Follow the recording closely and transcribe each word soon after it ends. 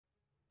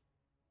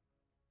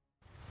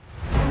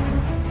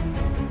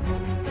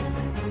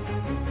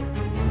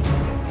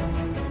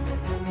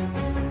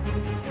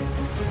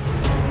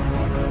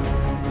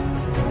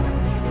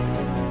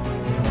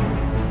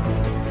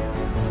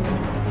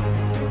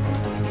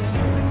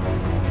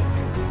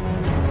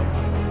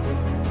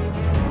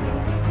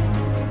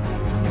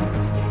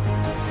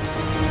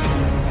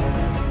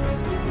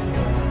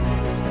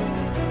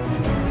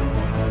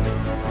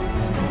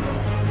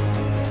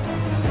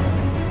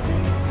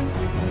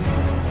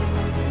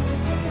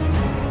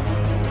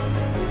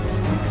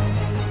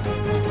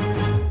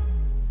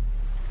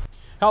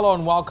Hello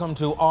and welcome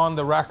to On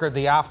the Record,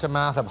 the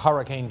aftermath of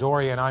Hurricane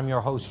Dorian. I'm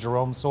your host,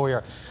 Jerome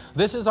Sawyer.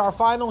 This is our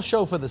final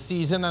show for the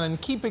season, and in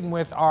keeping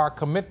with our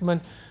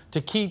commitment to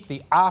keep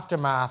the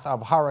aftermath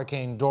of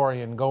Hurricane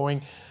Dorian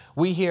going,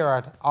 we here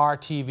at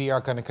RTV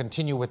are going to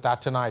continue with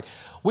that tonight.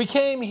 We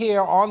came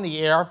here on the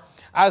air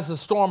as the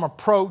storm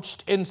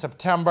approached in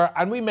September,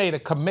 and we made a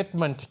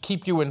commitment to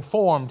keep you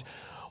informed.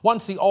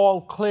 Once the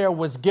all clear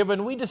was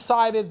given, we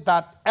decided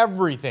that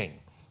everything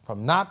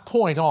from that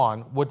point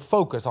on would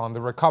focus on the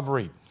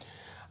recovery.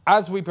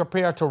 As we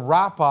prepare to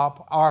wrap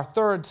up our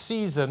third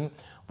season,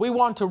 we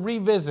want to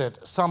revisit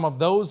some of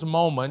those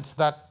moments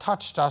that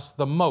touched us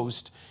the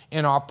most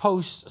in our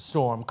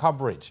post-storm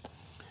coverage.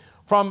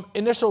 From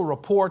initial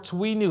reports,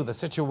 we knew the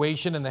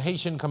situation in the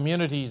Haitian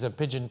communities of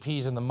Pigeon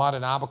Peas and the Mud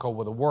and Abaco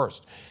were the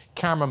worst.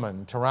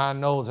 Cameraman Taran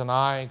Knowles and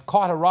I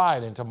caught a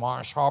ride into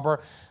Marsh Harbor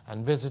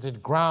and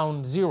visited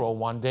Ground Zero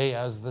one day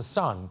as the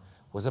sun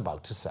was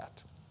about to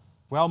set.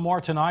 Well,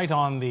 more tonight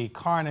on the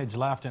carnage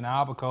left in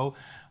Abaco,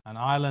 an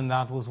island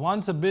that was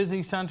once a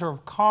busy center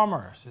of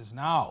commerce is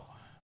now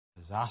a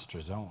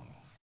disaster zone.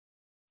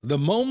 The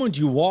moment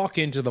you walk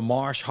into the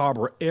Marsh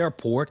Harbor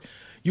Airport,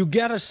 you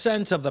get a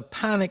sense of the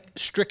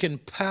panic-stricken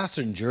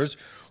passengers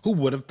who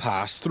would have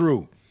passed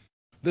through.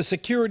 The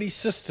security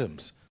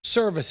systems,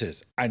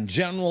 services, and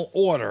general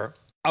order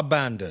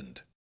abandoned.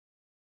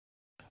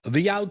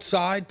 The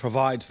outside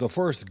provides the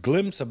first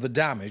glimpse of the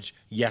damage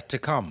yet to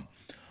come.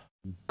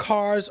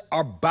 Cars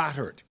are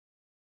battered,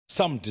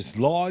 some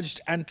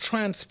dislodged and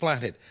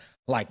transplanted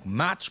like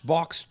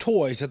matchbox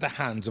toys at the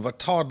hands of a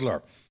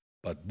toddler.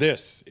 But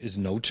this is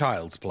no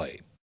child's play.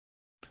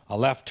 A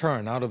left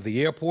turn out of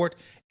the airport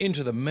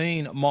into the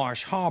main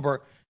Marsh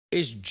Harbor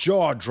is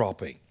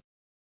jaw-dropping.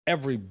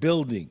 Every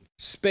building,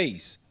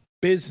 space,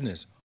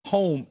 business,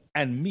 home,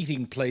 and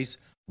meeting place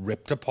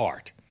ripped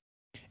apart.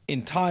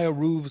 Entire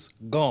roofs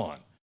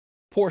gone.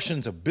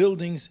 Portions of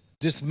buildings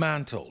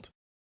dismantled.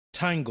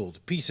 Tangled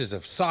pieces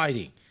of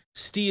siding,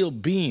 steel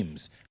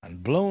beams,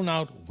 and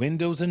blown-out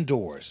windows and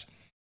doors.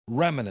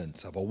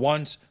 Remnants of a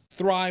once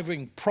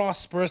thriving,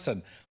 prosperous,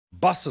 and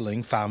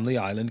bustling family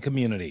island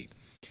community.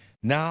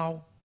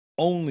 Now,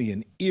 only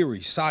an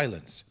eerie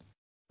silence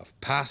of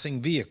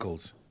passing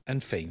vehicles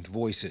and faint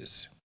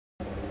voices.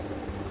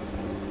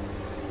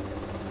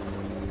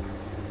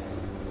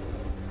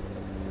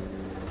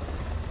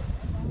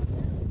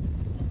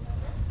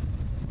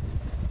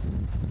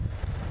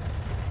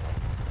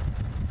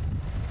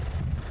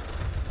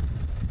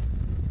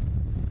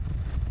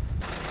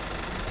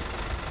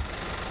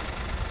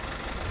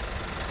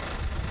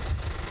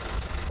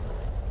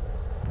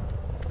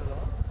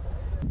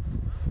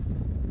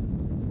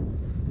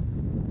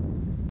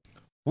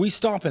 We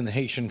stop in the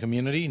Haitian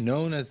community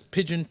known as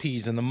Pigeon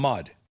Peas in the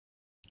Mud.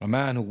 A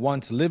man who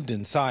once lived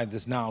inside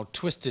this now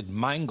twisted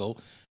mangle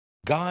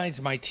guides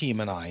my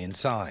team and I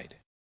inside.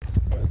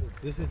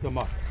 This is the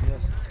mud.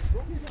 Yes.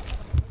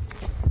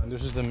 And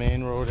this is the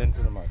main road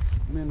into the mud.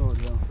 Main road,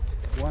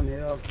 yeah. One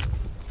here,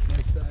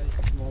 this side,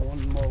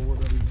 one more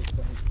wood on this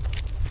side.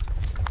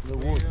 The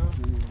wood,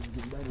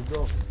 by the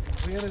dock.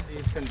 Where did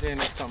these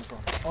containers come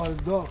from? All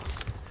the dock.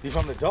 These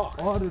from the dock?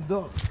 All the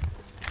dock.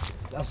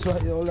 That's why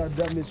all that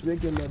damage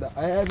making that.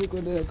 I have it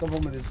when come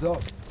from the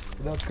dock.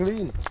 It's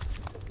clean.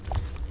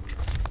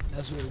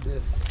 That's what it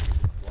is.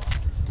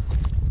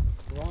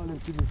 Wow. All them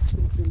people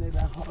sticking in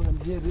that hall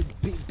and here,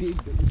 big.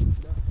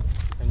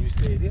 And you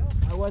stayed here?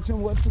 I watch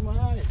him watch my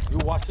eye. You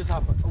watched it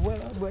happen?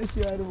 Well, I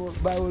see how the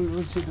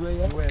Bible shit where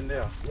you went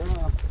there?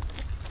 Yeah.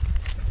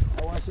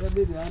 I watch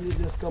everything and it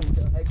just come.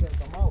 I can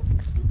come out.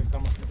 You can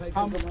come out. If I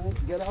can come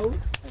out, get out,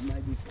 I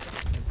might be.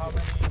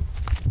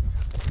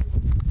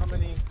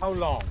 How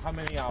long? How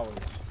many hours?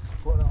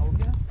 For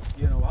okay?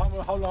 You know,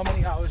 how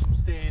many hours you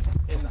stayed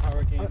in the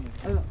hurricane?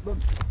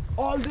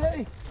 All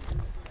day.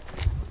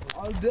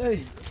 All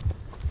day.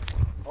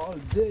 All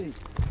day.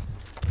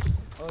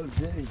 All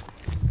day.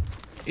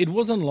 It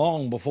wasn't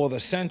long before the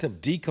scent of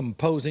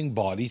decomposing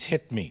bodies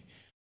hit me.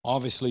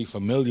 Obviously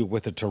familiar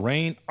with the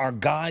terrain, our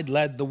guide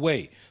led the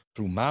way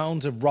through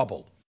mounds of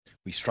rubble.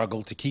 We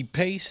struggled to keep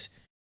pace.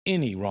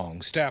 Any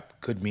wrong step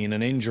could mean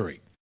an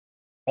injury.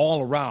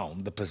 All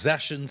around, the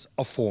possessions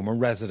of former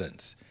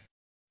residents.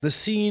 The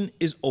scene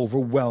is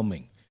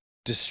overwhelming.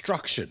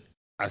 Destruction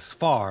as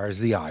far as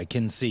the eye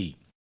can see.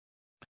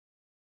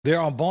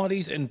 There are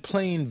bodies in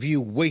plain view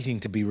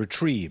waiting to be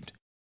retrieved,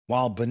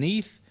 while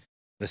beneath,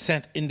 the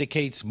scent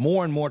indicates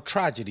more and more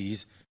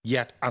tragedies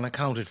yet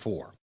unaccounted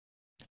for.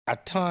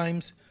 At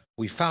times,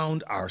 we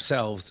found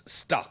ourselves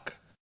stuck,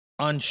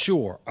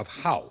 unsure of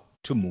how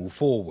to move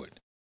forward.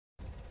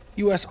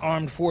 U.S.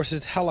 Armed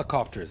Forces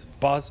helicopters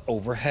buzz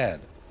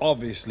overhead,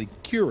 obviously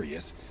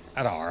curious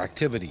at our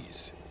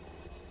activities.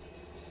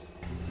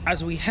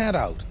 As we head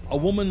out, a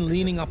woman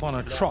leaning up on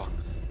a truck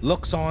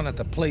looks on at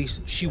the place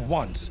she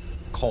once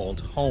called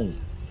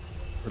home.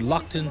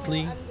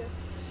 Reluctantly,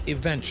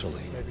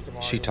 eventually,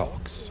 she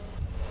talks.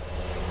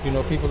 You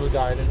know people who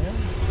died in here?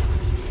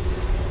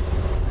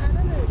 I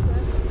don't know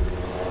exactly.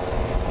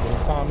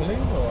 Your family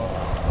or?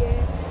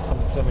 Yeah.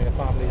 Some of your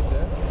family is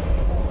there?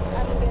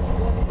 I don't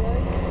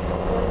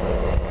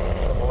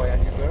The boy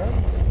and your girl?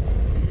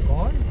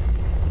 Gone?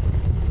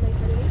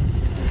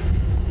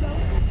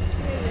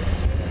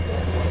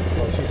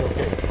 Oh, she's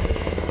okay.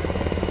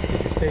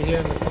 Did you stay here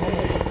in the summer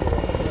or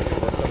you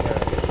went somewhere?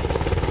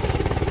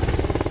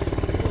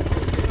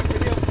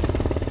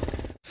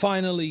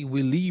 Finally,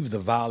 we leave the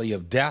Valley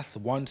of Death,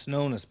 once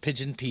known as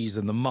Pigeon Peas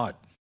in the Mud.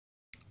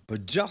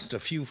 But just a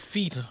few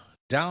feet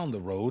down the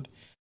road,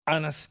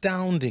 an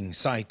astounding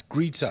sight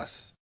greets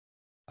us.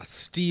 A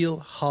steel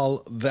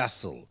hull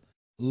vessel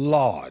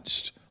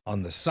lodged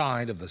on the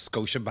side of the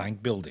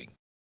Scotiabank building.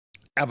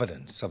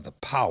 Evidence of the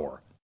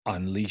power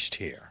unleashed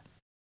here.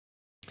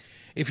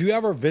 If you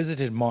ever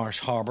visited Marsh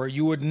Harbour,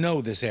 you would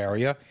know this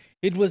area.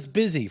 It was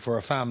busy for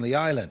a family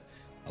island.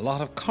 A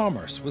lot of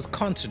commerce was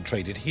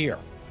concentrated here.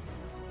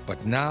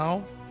 But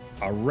now,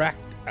 a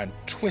wrecked and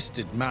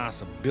twisted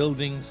mass of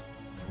buildings,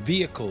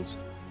 vehicles,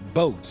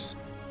 boats,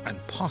 and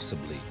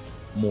possibly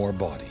more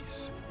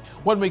bodies.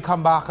 When we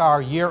come back, our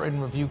year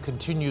in review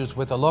continues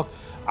with a look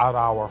at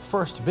our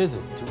first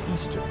visit to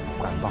eastern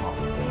Grand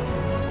Bahama.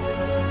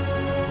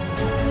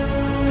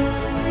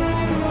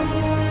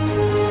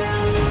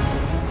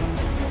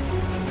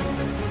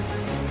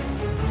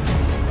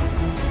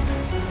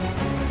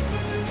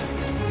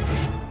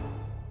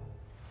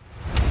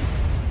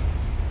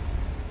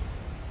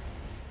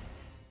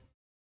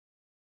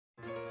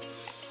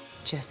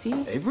 Jesse?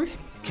 Avery?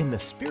 Can the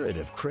spirit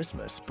of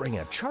Christmas bring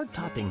a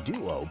chart-topping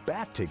duo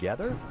back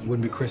together?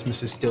 Would Be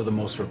Christmas is still the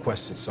most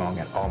requested song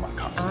at all my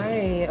concerts.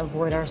 I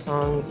avoid our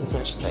songs as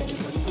much as I can.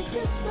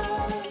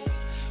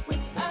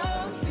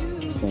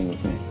 Sing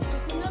with me.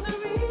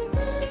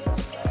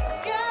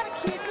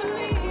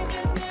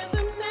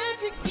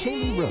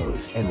 Jamie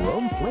Rose and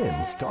Rome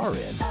Flynn star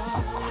in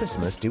A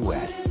Christmas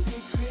Duet.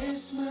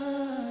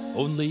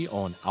 Only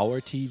on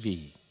Our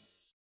TV.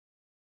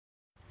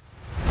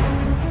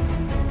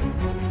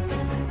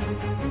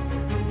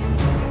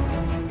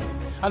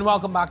 And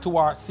welcome back to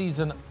our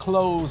season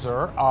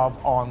closer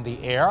of On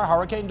the Air.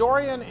 Hurricane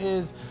Dorian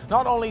is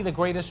not only the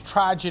greatest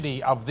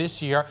tragedy of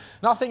this year,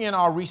 nothing in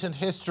our recent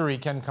history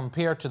can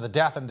compare to the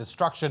death and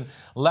destruction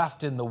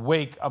left in the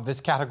wake of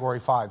this Category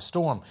 5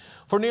 storm.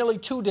 For nearly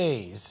 2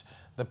 days,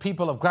 the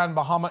people of Grand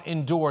Bahama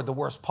endured the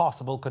worst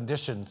possible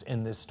conditions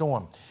in this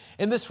storm.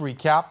 In this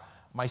recap,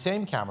 my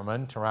same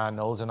cameraman, Taran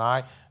Knowles, and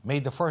I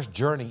made the first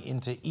journey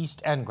into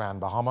East End Grand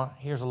Bahama.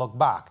 Here's a look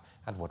back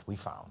at what we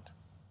found.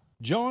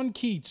 John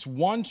Keats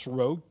once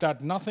wrote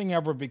that nothing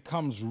ever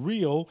becomes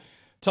real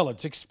till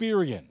it's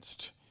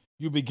experienced.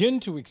 You begin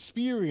to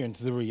experience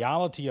the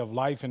reality of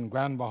life in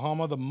Grand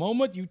Bahama the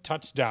moment you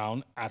touch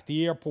down at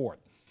the airport.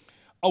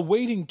 A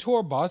waiting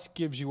tour bus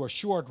gives you a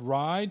short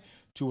ride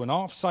to an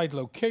off-site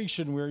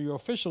location where you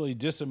officially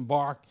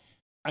disembark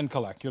and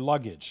collect your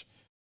luggage.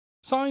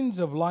 Signs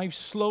of life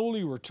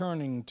slowly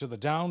returning to the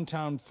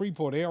downtown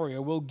Freeport area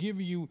will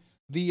give you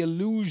the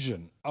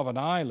illusion of an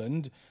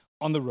island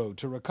on the road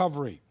to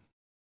recovery.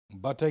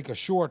 But take a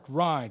short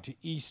ride to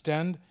East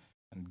End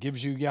and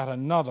gives you yet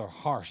another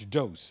harsh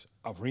dose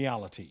of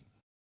reality.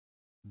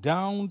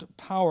 Downed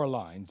power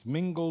lines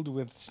mingled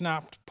with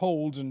snapped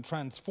poles and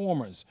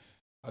transformers,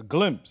 a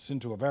glimpse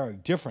into a very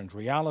different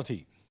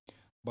reality.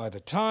 By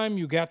the time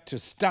you get to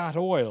Stat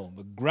Oil,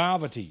 the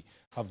gravity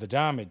of the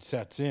damage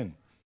sets in.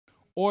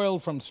 Oil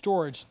from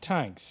storage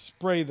tanks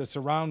spray the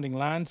surrounding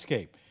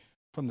landscape.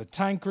 From the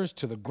tankers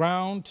to the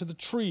ground to the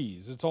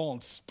trees, it's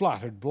all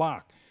splattered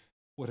black.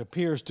 What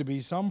appears to be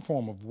some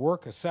form of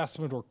work,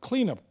 assessment, or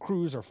cleanup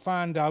crews are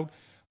fanned out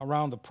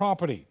around the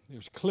property.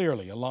 There's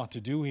clearly a lot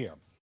to do here.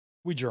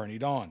 We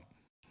journeyed on.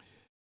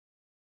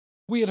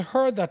 We had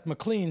heard that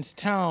McLean's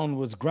town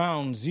was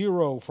ground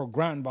zero for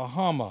Grand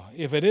Bahama.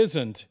 If it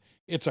isn't,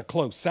 it's a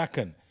close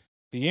second.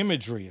 The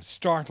imagery is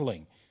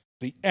startling.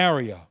 The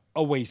area,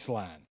 a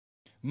wasteland.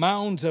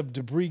 Mounds of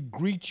debris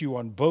greet you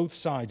on both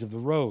sides of the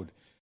road.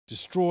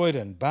 Destroyed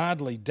and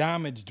badly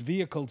damaged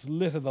vehicles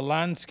litter the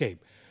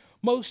landscape.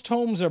 Most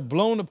homes are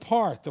blown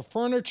apart. The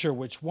furniture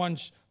which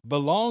once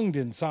belonged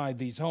inside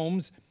these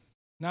homes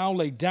now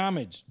lay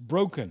damaged,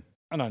 broken,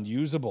 and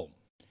unusable.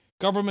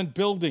 Government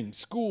buildings,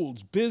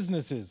 schools,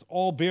 businesses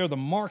all bear the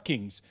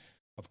markings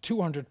of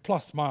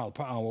 200+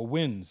 mile-per-hour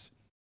winds.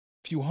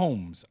 Few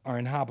homes are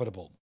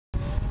inhabitable.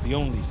 The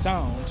only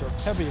sounds are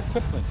of heavy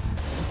equipment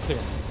and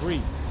clearing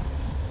debris.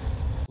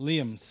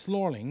 Liam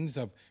Slorlings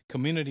of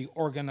Community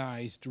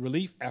Organized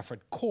Relief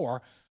Effort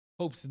Corps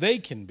hopes they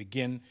can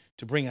begin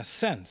to bring a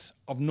sense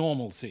of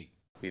normalcy.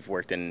 We've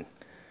worked in,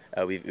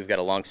 we've got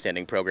a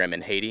long-standing program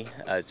in Haiti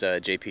as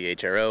a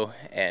JPHRO,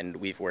 and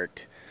we've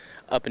worked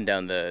up and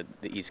down the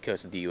east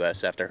coast of the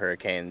U.S. after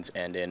hurricanes,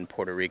 and in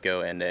Puerto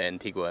Rico and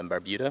Antigua and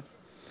Barbuda.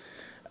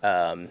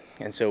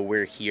 And so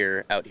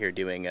we're out here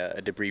doing a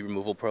debris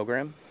removal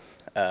program,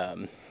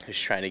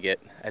 just trying to get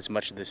as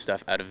much of this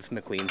stuff out of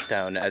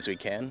McLeanstown as we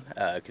can,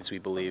 because we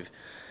believe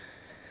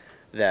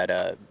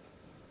that,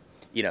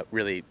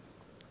 really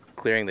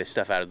clearing this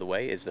stuff out of the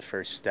way is the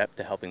first step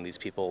to helping these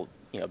people,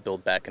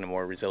 build back in a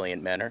more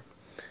resilient manner,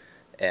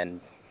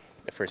 and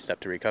the first step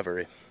to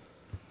recovery.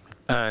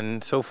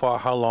 And so far,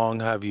 how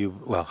long have you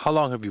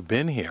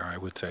been here, I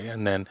would say,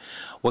 and then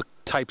what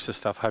types of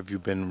stuff have you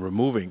been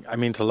removing? I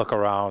mean, to look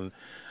around,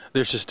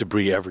 there's just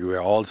debris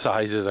everywhere, all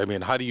sizes. I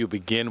mean, how do you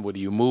begin? What do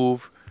you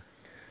move?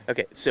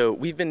 Okay, so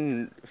we've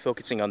been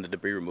focusing on the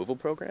debris removal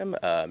program.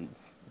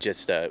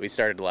 We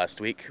started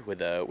last week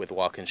with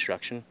Walk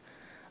Construction,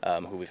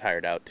 who we've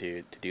hired out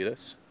to do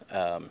this.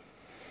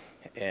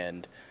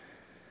 And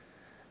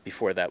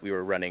before that,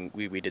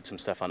 we did some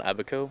stuff on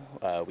Abaco.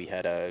 We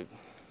had a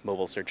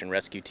mobile search and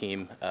rescue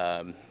team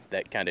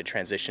that kind of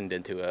transitioned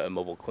into a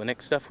mobile clinic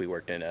stuff. We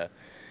worked in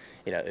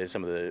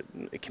some of the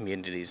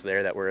communities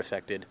there that were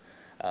affected,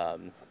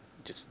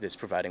 just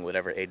providing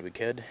whatever aid we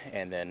could,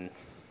 and then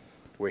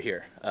we're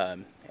here.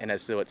 And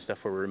as to what stuff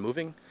we're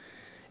removing,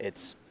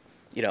 it's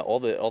all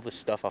the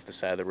stuff off the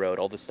side of the road,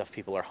 all the stuff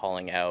people are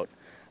hauling out,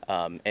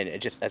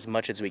 and just as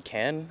much as we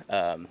can,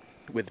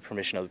 with the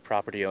permission of the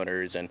property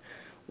owners and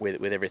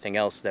with everything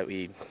else that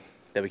we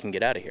can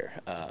get out of here,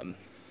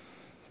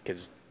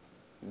 because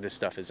this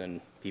stuff is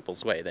in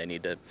people's way. They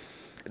need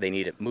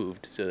it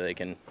moved so they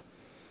can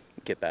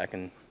get back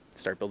and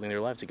start building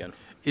their lives again.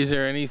 Is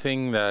there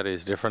anything that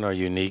is different or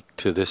unique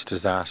to this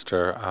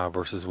disaster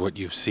versus what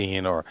you've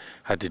seen or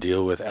had to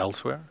deal with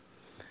elsewhere?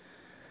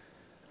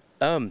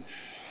 I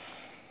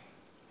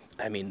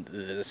mean,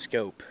 the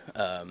scope.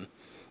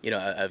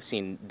 I've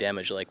seen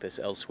damage like this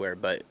elsewhere,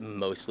 but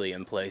mostly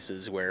in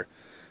places where,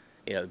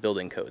 the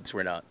building codes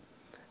were not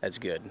as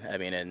good. I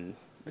mean, and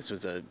this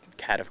was a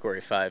Category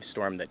 5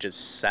 storm that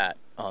just sat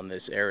on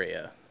this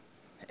area,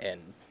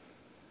 and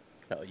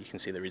you can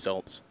see the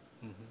results.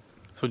 Mm-hmm.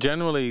 So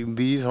generally,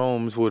 these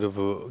homes would have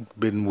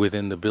been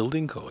within the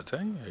building codes,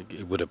 eh?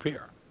 It would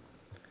appear.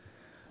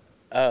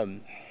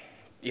 I'm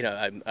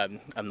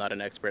not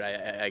an expert.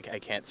 I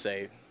can't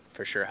say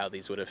for sure how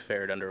these would have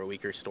fared under a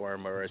weaker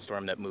storm or a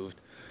storm that moved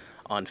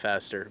on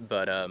faster,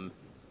 but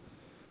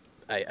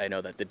I know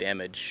that the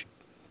damage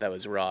that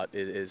was wrought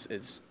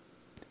is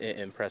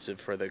impressive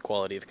for the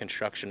quality of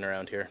construction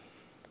around here.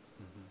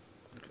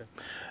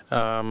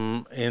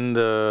 Mm-hmm.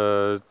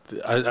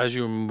 Okay. As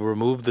you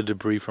remove the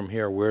debris from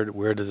here,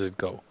 where does it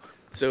go?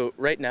 So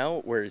right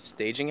now we're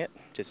staging it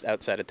just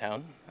outside of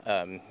town.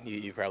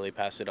 You probably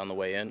passed it on the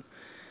way in,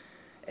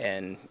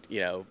 and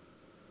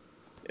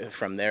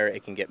from there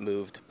it can get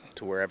moved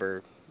to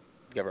wherever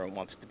the government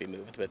wants it to be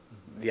moved. But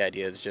the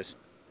idea is just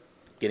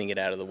getting it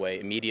out of the way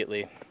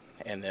immediately,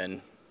 and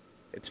then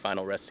its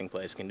final resting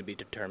place can be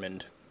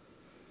determined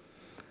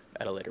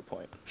at a later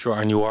point. Sure,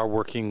 and you are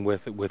working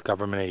with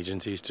government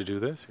agencies to do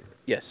this?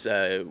 Yes,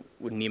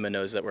 NEMA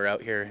knows that we're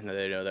out here, and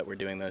they know that we're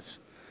doing this.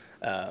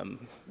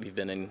 We've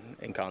been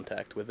in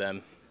contact with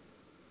them,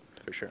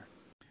 for sure.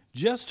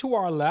 Just to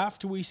our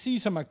left, we see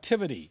some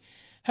activity.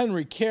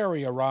 Henry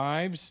Carey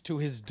arrives to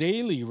his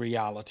daily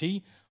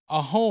reality,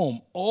 a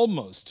home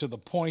almost to the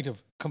point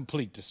of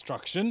complete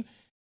destruction,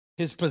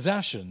 his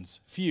possessions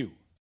few.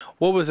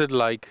 What was it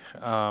like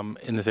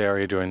in this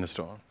area during the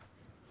storm?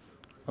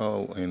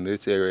 Oh, in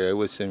this area, I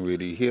wasn't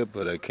really here,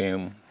 but I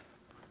came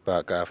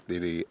back after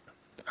it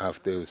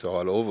was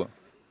all over.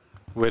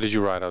 Where did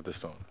you ride out the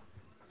storm?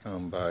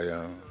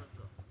 By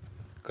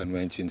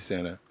Convention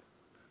Center,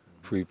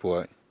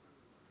 Freeport.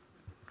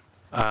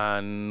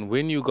 And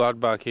when you got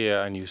back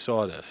here and you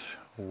saw this,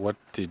 what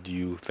did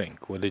you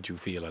think? What did you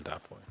feel at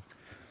that point?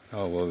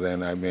 Oh, well,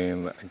 then, I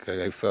mean,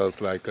 I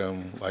felt like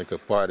a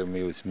part of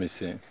me was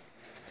missing,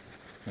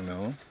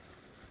 Yeah,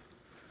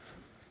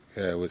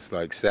 it was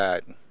like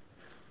sad.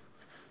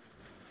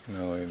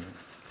 And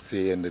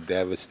seeing the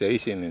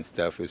devastation and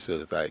stuff, it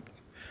was like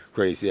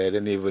crazy. I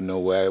didn't even know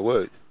where I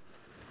was,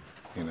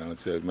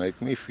 so it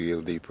made me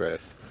feel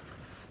depressed.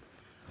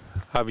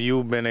 Have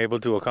you been able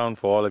to account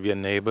for all of your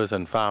neighbors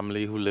and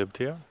family who lived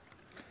here?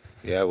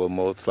 Yeah, well,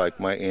 most like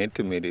my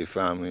intimate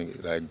family,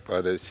 like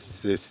brothers,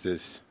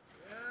 sisters,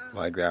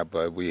 like that,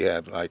 but we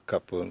had like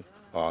couple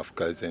of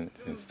cousins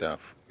and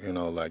stuff,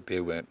 like they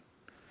went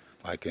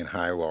like in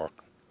High Rock,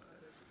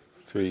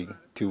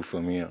 2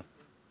 from here.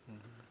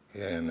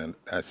 Yeah, and then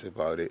that's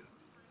about it.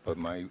 But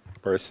my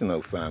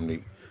personal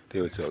family,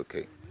 they was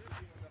okay.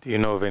 Do you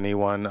know of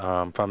anyone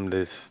from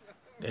this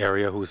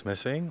area who's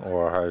missing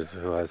or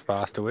who has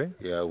passed away?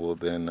 Yeah, well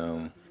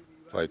then,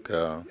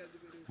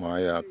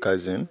 my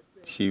cousin,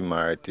 she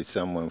married to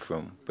someone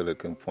from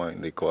Pelican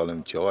Point. They call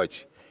him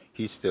George.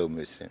 He's still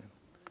missing.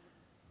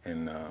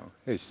 And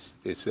it's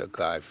a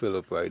guy,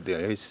 Philip, right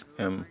there.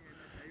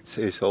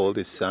 His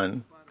oldest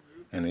son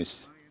and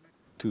his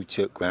 2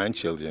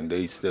 grandchildren,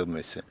 they still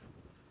missing.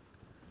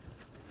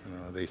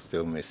 They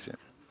still missing.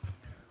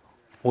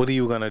 What are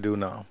you going to do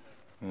now?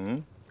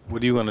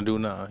 What are you going to do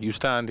now? You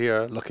stand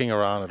here looking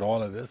around at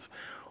all of this.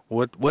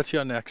 What's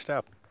your next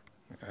step?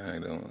 I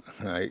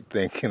ain't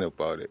thinking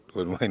about it.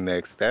 What's my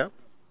next step?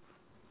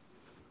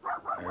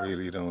 I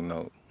really don't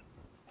know.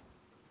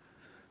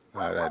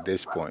 Not at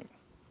this point.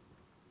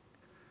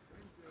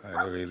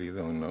 I really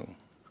don't know.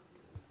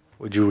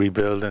 Would you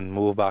rebuild and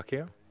move back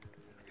here?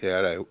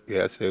 Yeah,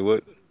 yes, I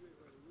would.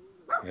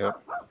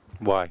 Yep.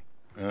 Why?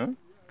 Huh?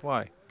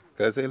 Why?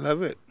 Because I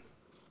love it.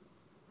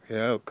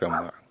 Yeah, come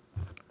on.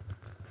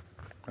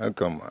 I'll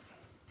come back.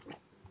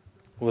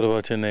 What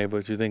about your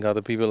neighbors? Do you think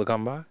other people will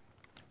come by?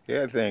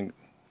 Yeah, I think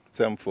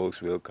some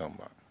folks will come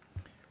back.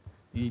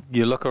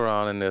 You look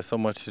around and there's so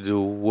much to do.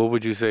 What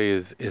would you say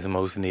is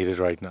most needed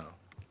right now?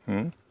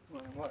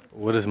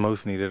 What is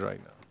most needed right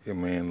now? You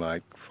mean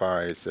like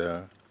far as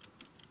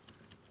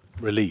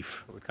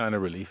relief? What kind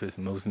of relief is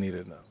most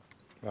needed now?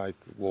 Like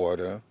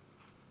water,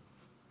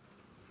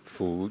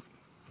 food,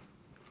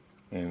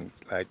 and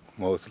like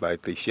most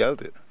likely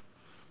shelter.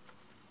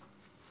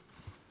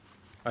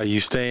 Are you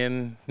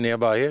staying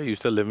nearby here? Are you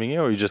still living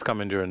here, or are you just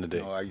coming during the day?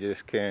 No, I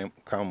just can't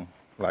come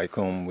like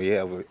home. We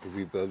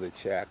built a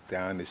shack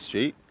down the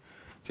street,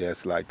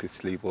 just like to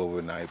sleep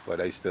overnight,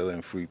 but I still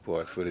in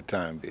Freeport for the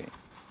time being.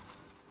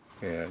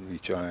 Yeah, we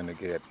trying to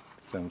get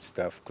some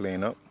stuff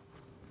cleaned up.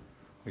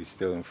 We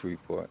still in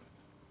Freeport.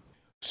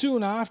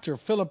 Soon after,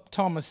 Philip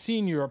Thomas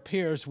Sr.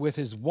 appears with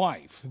his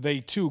wife.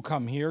 They too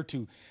come here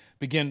to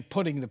begin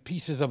putting the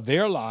pieces of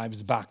their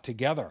lives back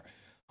together.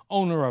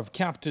 Owner of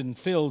Captain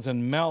Phil's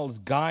and Mel's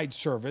Guide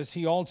Service,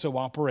 he also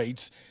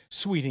operates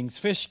Sweeting's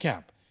Fish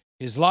Camp.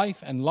 His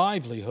life and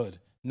livelihood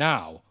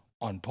now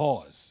on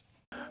pause.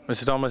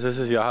 Mr. Thomas, this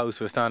is your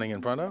house we're standing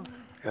in front of?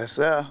 Yes,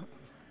 sir.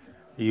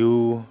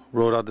 You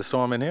rode out the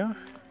storm in here?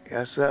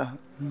 Yes, sir.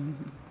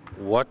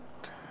 What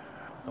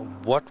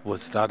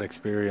was that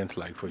experience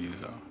like for you,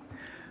 sir?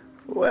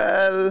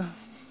 Well,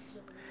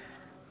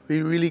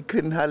 we really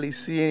couldn't hardly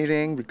see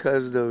anything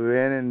because the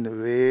wind and the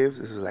waves,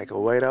 it was like a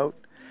whiteout.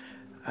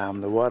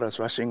 The water was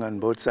rushing on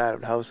both sides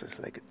of the houses,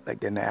 like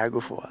the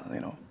Niagara Falls,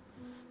 you know.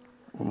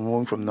 We're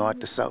moving from north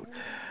to south.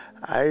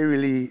 I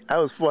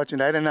was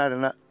fortunate. I didn't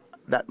have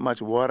that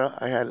much water.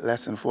 I had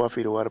less than 4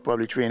 feet of water,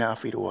 probably 3.5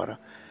 feet of water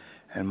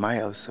in my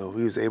house. So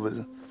we was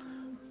able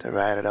to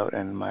ride it out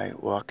in my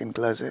walk-in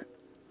closet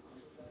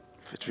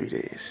for 3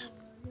 days.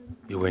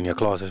 You were in your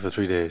closet for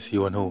 3 days.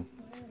 You and who?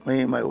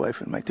 Me and my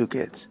wife and my 2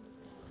 kids.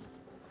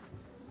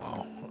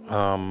 Wow.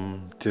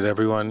 Did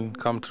everyone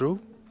come through?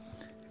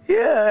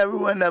 Yeah,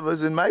 everyone that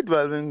was in my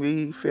dwelling,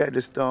 we fared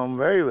the storm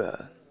very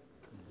well.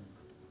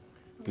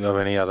 You have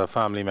any other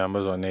family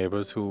members or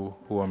neighbors who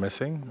are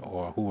missing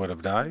or who would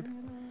have died?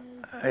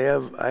 I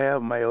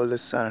have my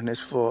oldest son and his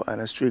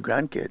 3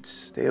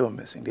 grandkids. They were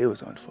missing. They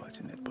was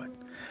unfortunate, but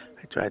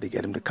I tried to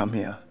get them to come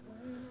here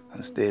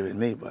and stay with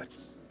me, but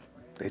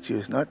they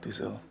choose not to.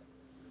 So.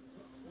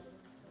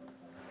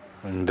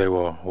 And they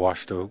were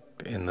washed out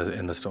in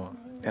the storm.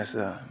 Yes,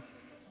 sir.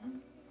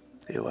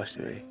 They washed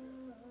away.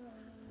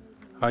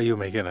 How are you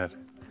making it?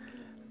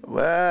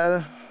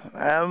 Well,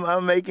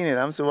 I'm making it.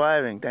 I'm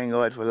surviving. Thank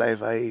God for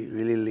life. I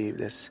really leave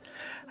this.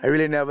 I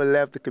really never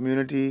left the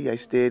community. I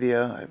stayed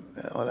here,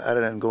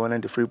 other than going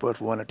into Freeport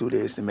for 1 or 2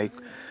 days to make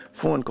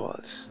phone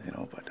calls, you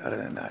know. But other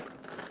than that,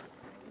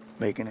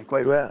 making it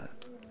quite well.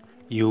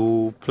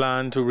 You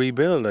plan to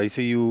rebuild. I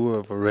see you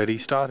have already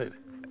started.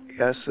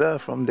 Yes, sir.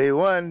 From day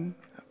one,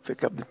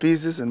 pick up the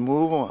pieces and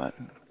move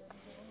on.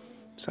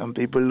 Some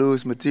people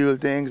lose material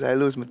things. I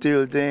lose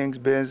material things,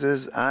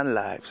 business, and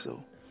life.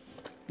 So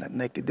nothing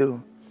they could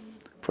do.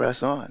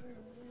 Press on.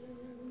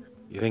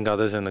 You think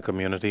others in the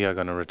community are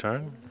going to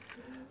return?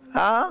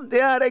 Yeah,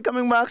 they're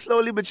coming back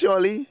slowly but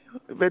surely,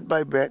 bit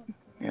by bit,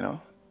 you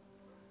know.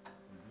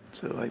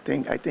 So I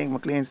think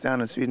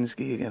McLeanstown and Sweeting's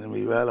are going to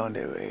be well on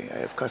their way. I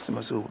have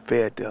customers who are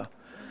prepared to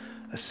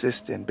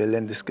assist in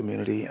building this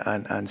community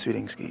and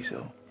Sweeting's.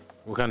 So.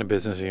 What kind of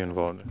business are you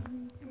involved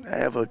in? I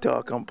have a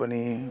tour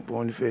company,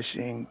 bone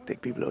fishing,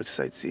 take people out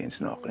sightseeing,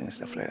 snorkeling and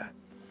stuff like that.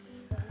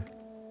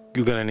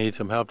 You're going to need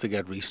some help to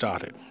get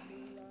restarted.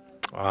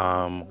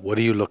 What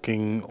are you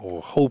looking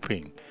or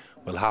hoping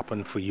will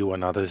happen for you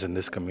and others in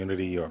this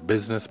community? You're a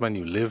businessman,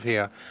 you live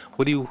here.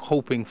 What are you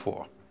hoping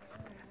for?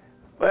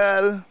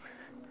 Well,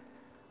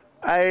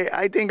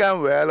 I think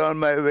I'm well on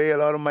my way. A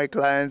lot of my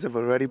clients have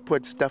already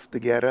put stuff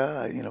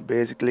together. You know,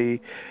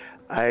 basically,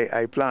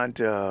 I plan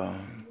to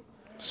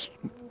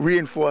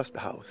reinforce the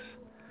house.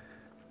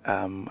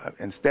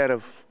 Instead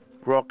of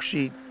rock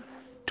sheet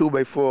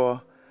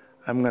 2x4,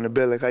 I'm going to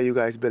build like how you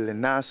guys build in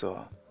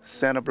Nassau.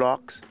 Center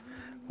blocks,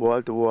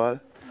 wall to wall,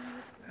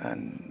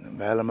 and I'm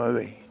well on my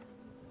way.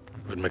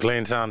 But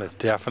McLeanstown is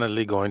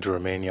definitely going to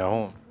remain your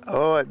home.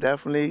 Oh, it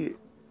definitely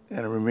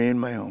going to remain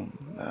my home.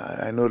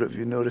 I know that if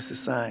you notice the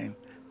sign,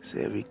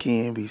 said we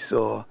came, we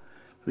saw,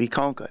 we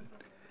conquered.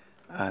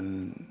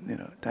 And, you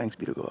know, thanks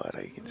be to God,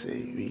 I can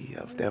say we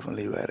have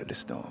definitely weathered the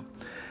storm.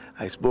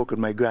 I spoke with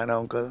my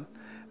granduncle,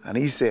 and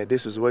he said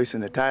this was worse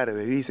than the tidal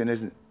wave. He's in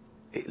his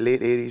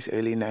late 80s,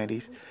 early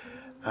 90s,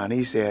 and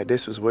he said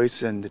this was worse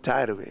than the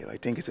tidal wave. I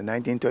think it's in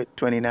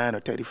 1929 or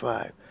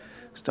 35,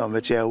 storm,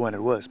 whichever one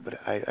it was.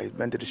 But I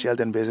went to the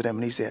shelter and visited him,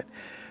 and he said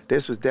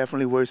this was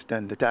definitely worse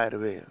than the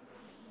tidal wave.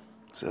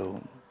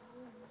 So,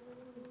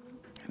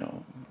 you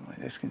know,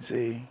 I just can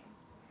say,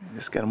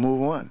 just got to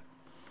move on.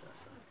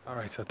 All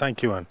right, so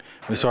thank you, and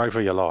we're sorry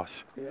for your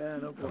loss. Yeah,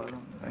 no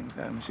problem.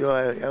 Okay. I'm sure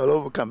I will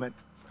overcome it.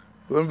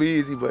 It won't be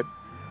easy, but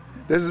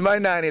this is my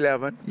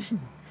 9/11.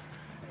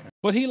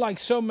 But he, like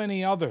so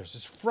many others,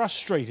 is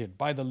frustrated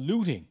by the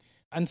looting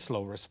and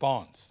slow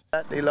response.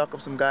 They lock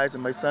up some guys,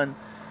 and my son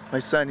my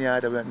son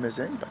yard that went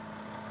missing, but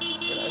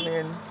you know what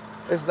I mean?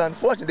 It's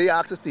unfortunate. They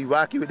asked us to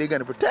evacuate, they're going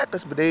to protect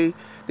us, but they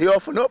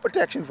offer no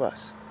protection for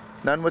us.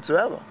 None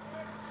whatsoever,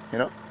 you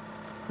know?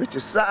 Which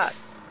is sad.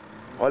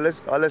 All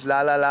this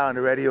la la la on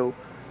the radio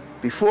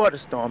before the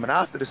storm and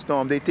after the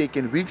storm, they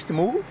taking weeks to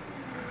move.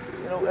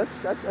 You know,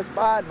 that's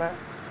bad, man.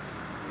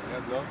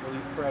 No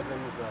police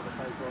presence or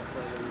defense force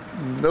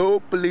presence? No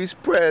police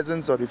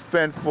presence or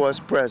defense force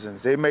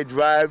presence. They may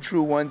drive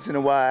through once in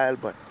a while,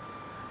 but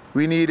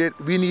we need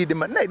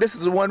them at night. This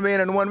is a one way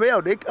in and one way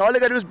out. All they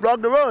gotta do is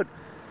block the road.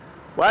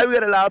 Why we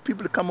gotta allow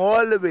people to come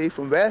all the way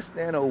from West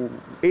End or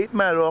 8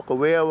 Mile Rock or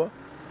wherever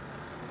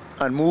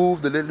and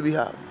move the little we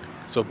have?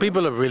 So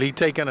people have really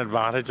taken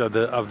advantage of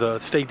the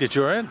state that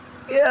you're in?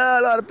 Yeah,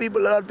 a lot of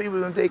people have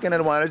been taking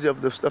advantage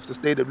of the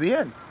state that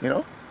we're in, you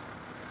know?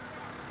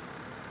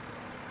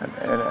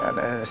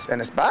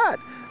 And it's bad.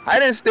 I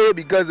didn't stay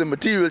because of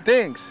material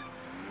things.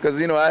 Because,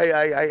 you know,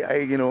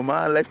 you know,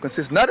 my life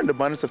consists not in the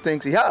abundance of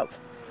things he have.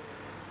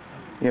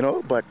 You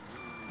know, but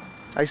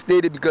I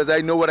stayed because I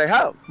know what I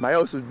have. My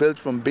house was built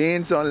from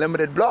Baines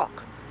Unlimited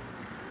block,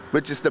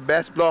 which is the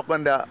best block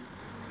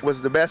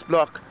was the best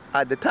block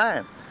at the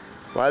time.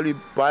 While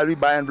we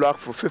buying block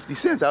for 50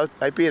 cents,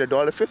 I paid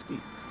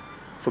 $1.50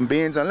 from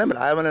Baines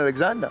Unlimited, Ivan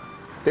Alexander.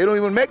 They don't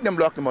even make them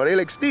block anymore. They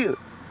like steel.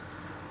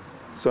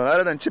 So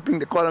other than chipping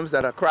the columns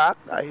that are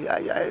cracked, I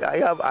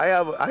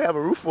have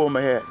a roof over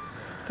my head.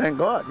 Thank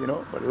God, you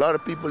know. But a lot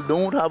of people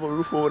don't have a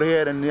roof over their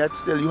head, and yet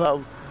still you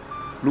have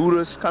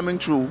looters coming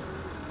through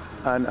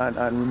and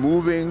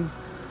removing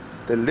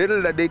the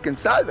little that they can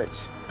salvage,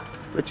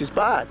 which is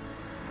bad.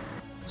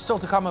 Still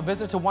to come, a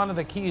visit to one of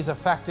the Cays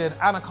affected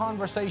and a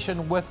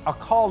conversation with a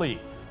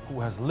colleague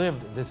who has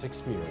lived this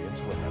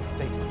experience with us.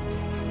 Stay tuned.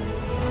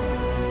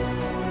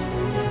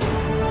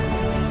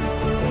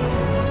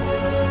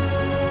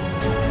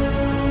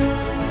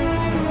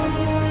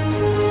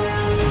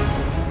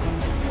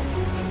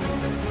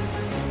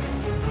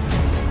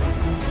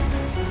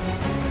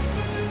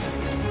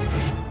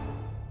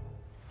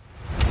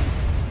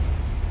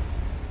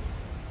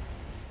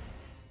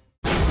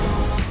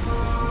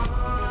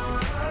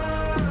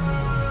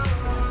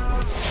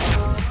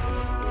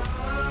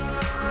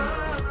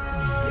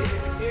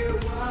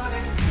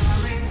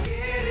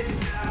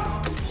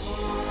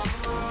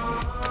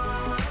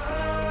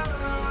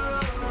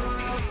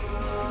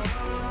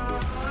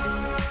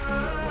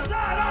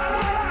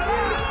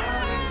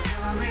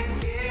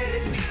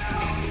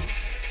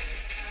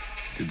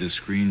 Did the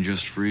screen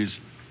just freeze?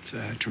 It's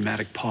a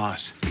dramatic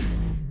pause.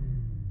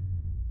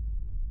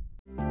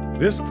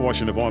 This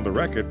portion of On the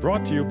Record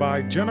brought to you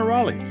by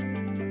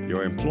Generali,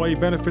 your employee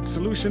benefit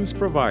solutions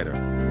provider.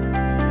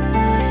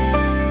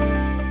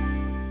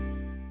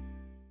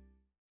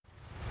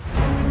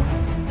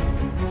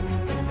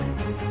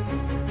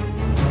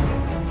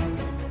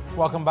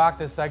 Welcome back.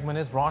 This segment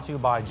is brought to you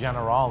by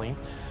Generali.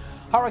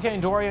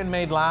 Hurricane Dorian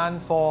made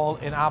landfall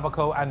in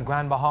Abaco and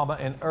Grand Bahama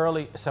in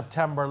early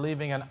September,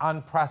 leaving an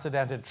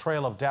unprecedented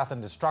trail of death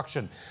and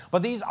destruction.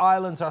 But these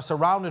islands are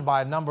surrounded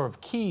by a number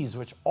of cays,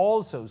 which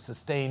also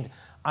sustained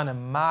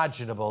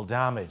unimaginable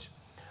damage.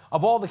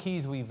 Of all the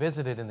cays we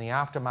visited in the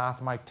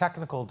aftermath, my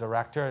technical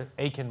director,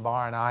 Aiken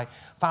Barr, and I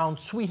found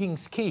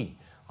Sweetings Cay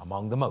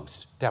among the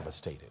most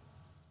devastated.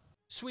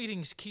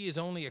 Sweetings Cay is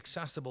only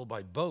accessible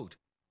by boat.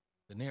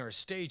 The nearest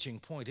staging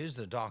point is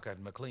the dock at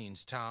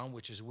McLean's Town,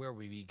 which is where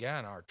we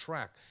began our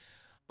trek.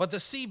 But the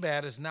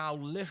seabed is now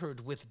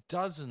littered with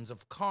dozens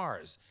of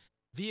cars,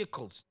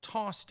 vehicles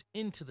tossed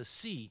into the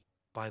sea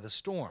by the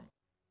storm.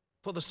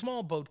 For the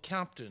small boat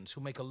captains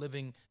who make a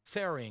living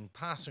ferrying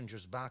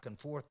passengers back and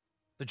forth,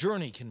 the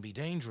journey can be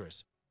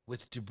dangerous,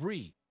 with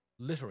debris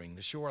littering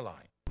the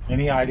shoreline.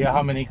 Any idea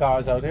how many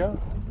cars out there?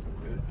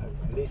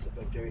 At least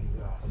about 30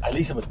 cars. At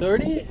least about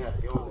 30? Yeah,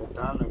 you want to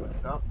go down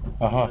there, up.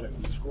 Uh-huh.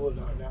 School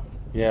down there.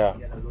 Yeah.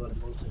 Get a load of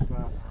boats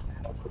across.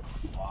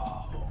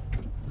 Wow.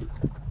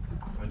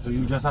 And so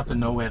you just have to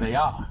know where they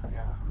are.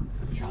 Yeah.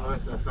 But you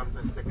notice there's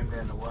something sticking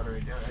there in the water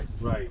right there, right?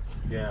 Right.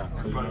 Yeah.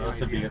 So you know,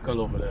 it's a vehicle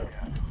over there.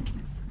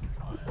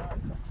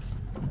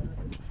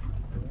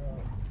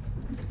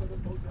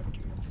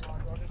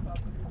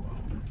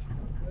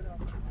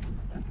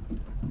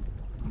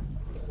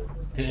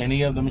 Did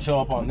any of them show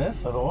up on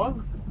this at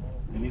all?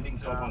 Anything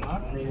show up on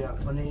that?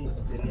 Only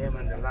the name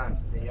and the land.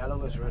 The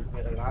yellow is where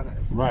the land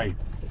is. Right.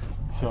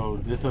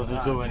 So this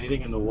doesn't show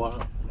anything in the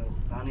water?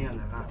 No, only on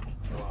the land.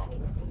 Wow.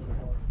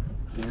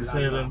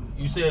 So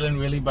you sailing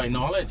really by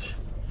knowledge?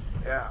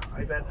 Yeah,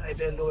 I've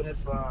been doing it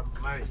for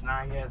maybe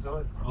 9 years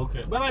old.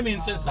 Okay. But I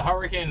mean, since the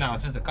hurricane now,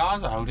 since the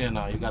cars are out here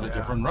now, you got a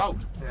different route.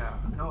 Yeah.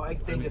 No, I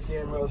take the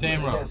same road.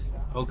 Same road.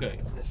 Okay.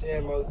 The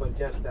same road, but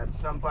just that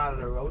some part of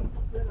the road,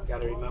 you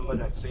gotta remember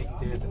that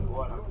safety is in the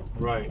water.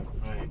 Right,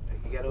 right.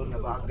 Like you get out in the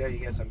back there, you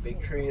get some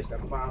big trees,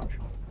 some palm,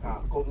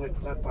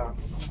 coconut, not palm,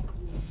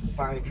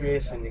 pine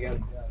trees, and you get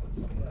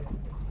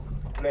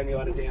plenty of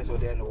other things out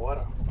there in the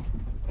water.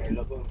 And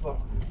looking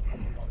for.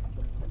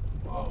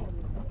 Wow.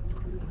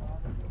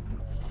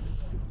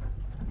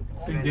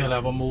 Think they'll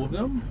ever move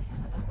them?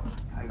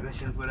 I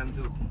wishing for them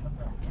too.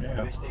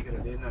 I wish they could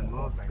have did nothing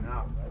more right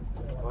now.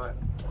 But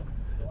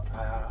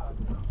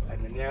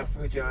in the near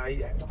future,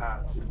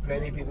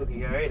 plenty of people can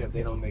get hurt if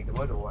they don't make the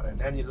mother water. And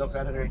then you look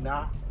at it right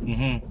now,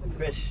 the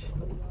fish.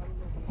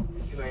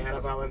 You know, you had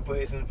about one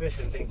person fish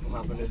and things come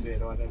up in this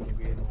bed, or them to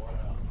be in the water.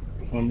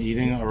 From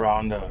eating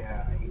around the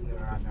eating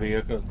around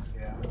vehicles.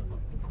 Yeah.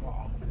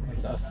 Wow.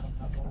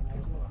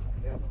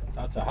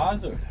 That's a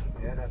hazard.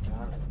 Yeah, that's a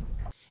hazard.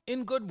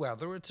 In good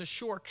weather, it's a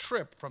short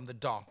trip from the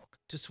dock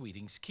to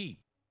Sweetings Key.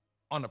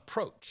 On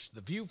approach,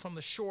 the view from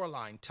the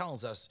shoreline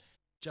tells us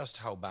just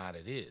how bad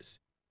it is,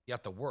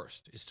 yet the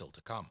worst is still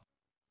to come.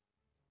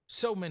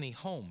 So many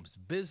homes,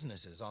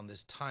 businesses on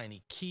this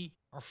tiny key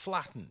are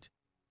flattened,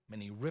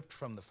 many ripped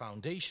from the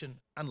foundation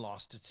and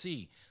lost at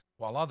sea,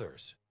 while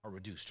others are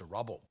reduced to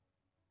rubble.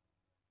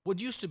 What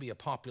used to be a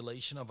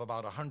population of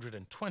about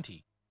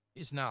 120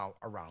 is now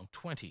around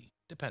 20,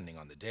 depending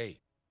on the day.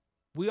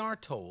 We are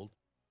told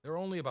there are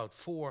only about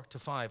 4 to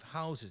 5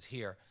 houses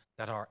here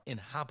that are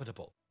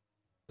inhabitable.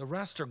 The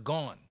rest are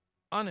gone,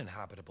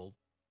 uninhabitable,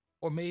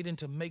 or made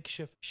into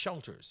makeshift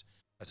shelters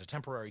as a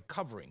temporary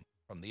covering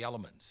from the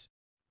elements.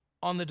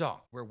 On the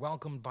dock, we're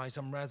welcomed by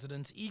some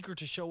residents eager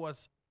to show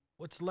us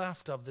what's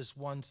left of this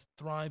once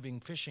thriving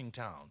fishing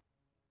town.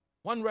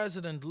 One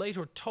resident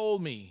later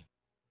told me,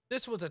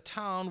 "This was a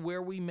town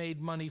where we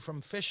made money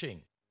from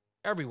fishing.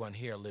 Everyone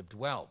here lived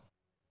well."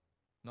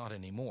 Not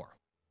anymore.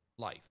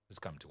 Life has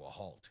come to a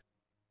halt.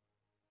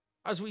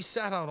 As we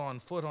set out on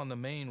foot on the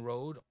main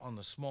road on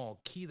the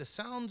small key, the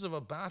sounds of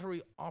a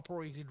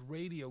battery-operated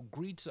radio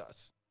greets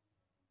us.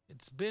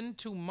 It's been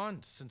 2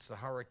 months since the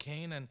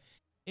hurricane, and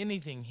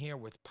anything here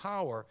with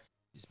power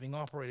is being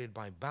operated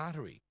by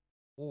battery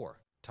or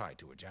tied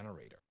to a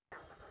generator.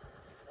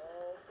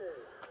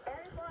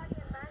 Everybody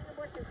in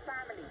Mangabush's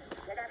family,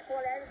 they got to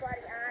call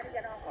everybody auntie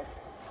and uncle.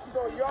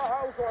 So your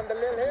house on the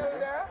little hill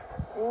there?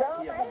 No,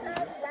 my house,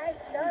 that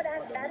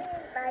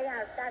ain't my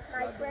house. That's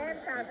my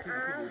friend's house,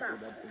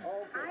 Alma.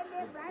 I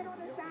live right on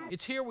the side.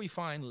 It's here we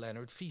find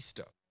Leonard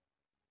Fista.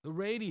 The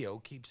radio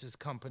keeps his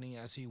company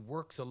as he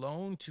works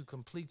alone to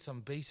complete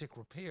some basic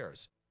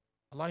repairs.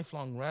 A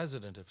lifelong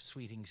resident of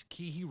Sweetings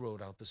Key, he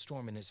rode out the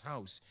storm in his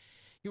house.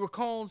 He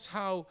recalls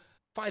how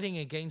fighting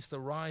against the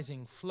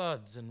rising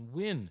floods and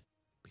wind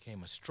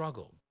became a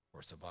struggle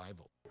for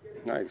survival.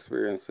 My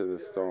experience of the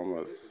storm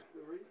was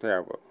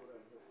terrible.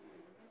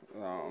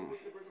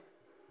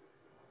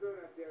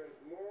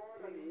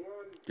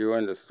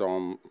 During the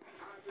storm,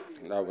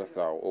 that was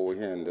over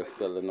here in this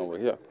building over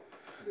here.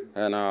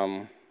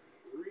 And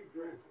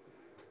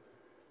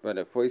when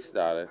it first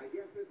started,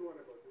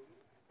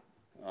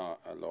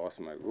 I lost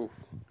my roof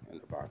in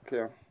the back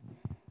here.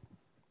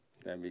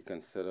 Then we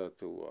considered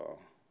to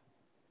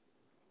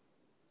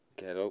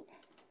get out.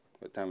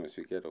 By the time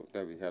we get out,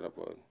 then we had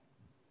about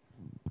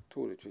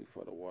 2 to 3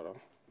 foot of water,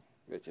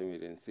 which we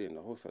didn't see in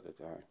the house at the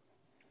time.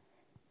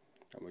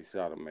 And we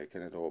started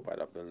making it over by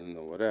the building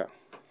over there.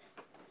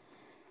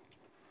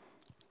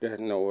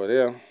 Getting over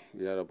there,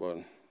 we had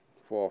about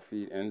 4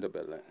 feet in the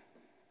building.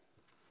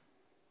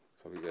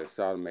 So we just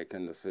started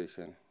making the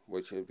decision,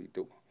 what should we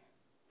do?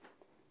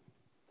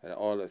 And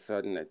all of a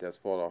sudden, it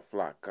just fall off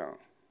flat ground.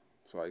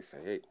 So I say,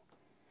 hey,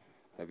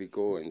 let me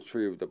go and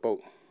retrieve the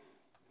boat.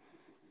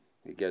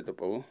 We get the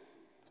boat,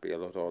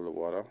 bail out all the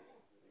water,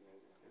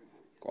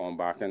 going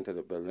back into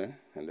the building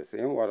in the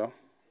same water,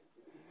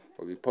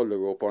 but we pull the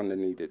rope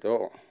underneath the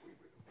door.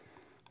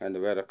 And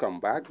the weather come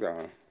back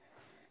down,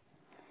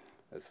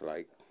 it's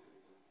like,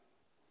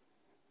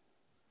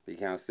 we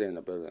can't stay in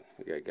the building.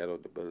 We gotta get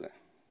out the building.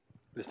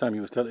 This time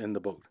you were still in the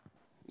boat?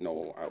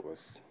 No, I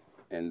was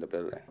in the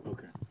building.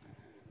 Okay.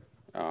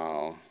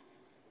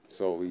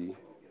 So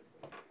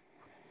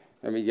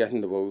let me get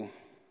in the boat.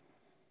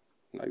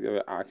 Like, they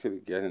were actually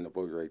getting the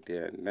boat right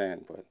there and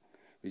then, but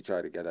we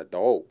tried to get a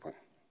door open.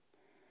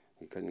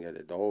 We couldn't get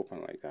the door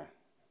open like that.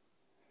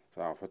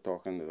 So after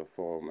talking to the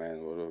 4 men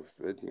who was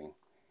with me,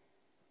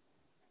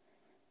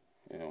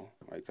 you know,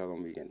 I told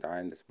them we can die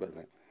in this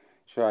building.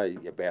 Try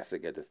your best to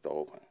get this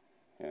door open,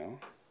 you know.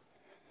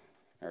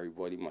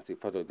 Everybody must have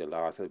put out the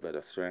last bit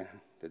of strength.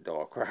 The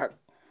door cracked,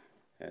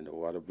 and the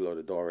water blew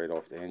the door right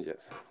off the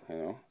hinges, you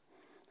know.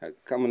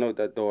 Coming out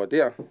that door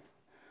there,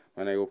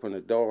 when I opened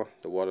the door,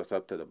 the water's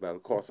up to the bell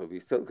cord, so we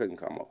still couldn't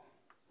come out,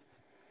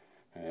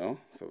 you know.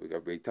 So we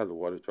got to wait till the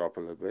water drop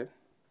a little bit,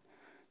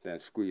 then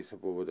squeeze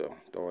up over the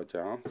door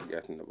jamb to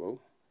get in the boat.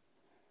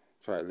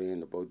 Try laying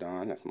the boat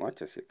down as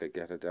much as you could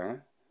get it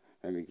down.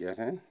 Then we get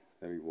in,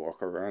 then we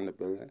walk around the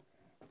building.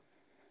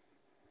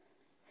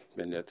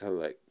 Been there till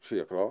like 3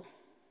 o'clock.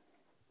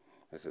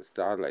 It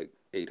started like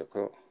 8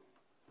 o'clock.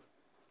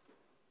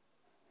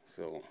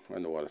 So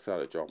when the water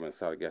started dropping, it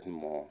started getting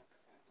more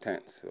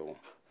tense. So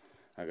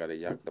I got to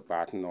yank the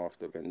batten off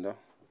the window,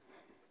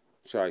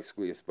 try to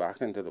squeeze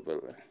back into the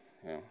building,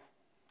 you know.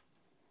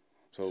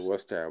 So it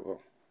was terrible.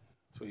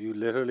 So you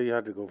literally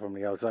had to go from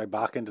the outside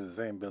back into the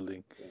same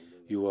building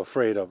you were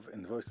afraid of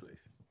in the first place?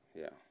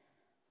 Yeah.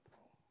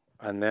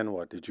 And then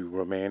what? Did you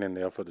remain in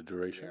there for the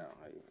duration? Yeah,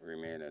 I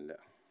remained in there.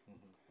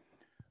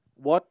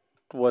 What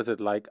was it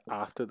like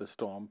after the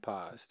storm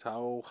passed?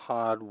 How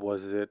hard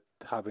was it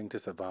having to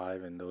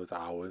survive in those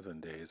hours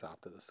and days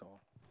after the storm?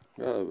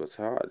 Well, it was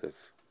hard.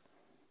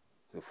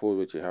 The food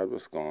which you had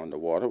was gone. The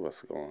water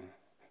was gone.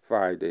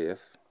 5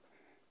 days.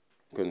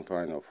 Couldn't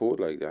find no food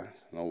like that.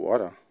 No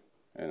water,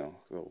 you know.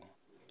 So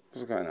it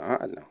was kind of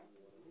hard now.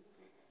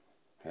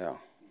 Yeah.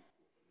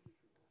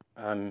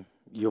 And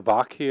you're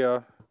back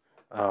here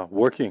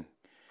working.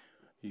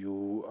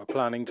 You are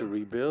planning to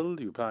rebuild?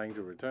 You planning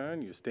to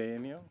return? You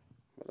staying here?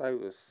 But I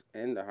was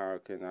in the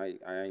hurricane. I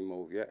ain't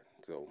moved yet.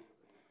 So,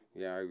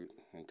 yeah, I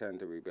intend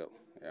to rebuild.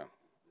 Yeah.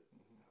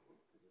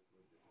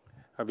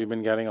 Have you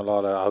been getting a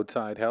lot of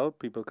outside help?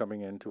 People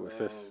coming in to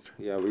assist?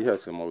 Yeah, we had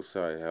some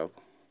outside help.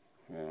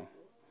 You know.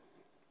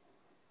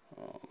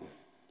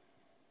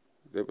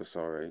 It was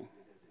all right.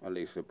 At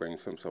least to bring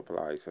some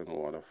supplies and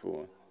water,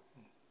 food.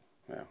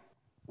 Yeah.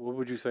 What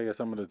would you say are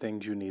some of the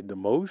things you need the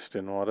most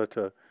in order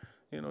to,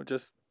 you know,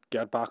 just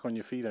get back on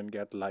your feet and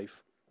get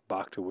life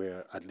back to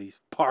where, at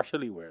least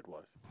partially where it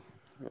was?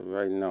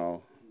 Right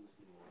now,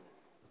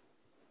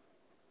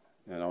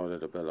 in order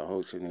to build a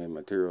house, you need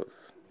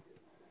materials.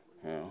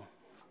 You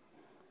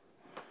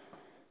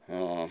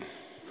know.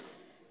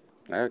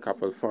 I had a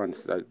couple of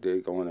funds that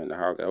they going in the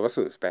hurricane. I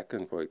wasn't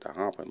expecting for it to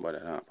happen, but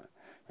it happened.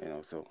 You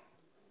know, so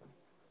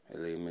it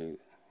led me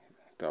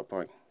to a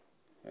point.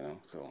 You know,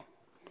 so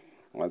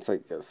once I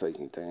get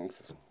certain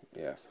things,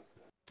 yes.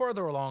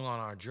 Further along on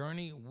our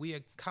journey, we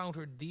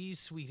encountered these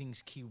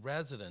Sweetings Key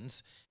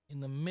residents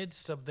in the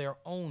midst of their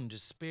own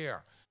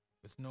despair.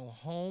 With no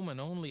home and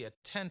only a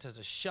tent as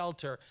a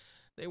shelter,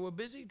 they were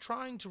busy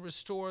trying to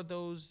restore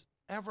those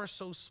ever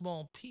so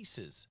small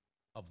pieces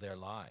of their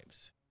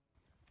lives.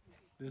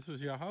 This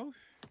was your house?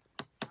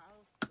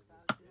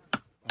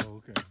 Oh,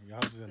 okay. Your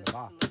house is in the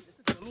back.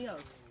 This is my house.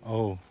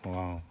 Oh,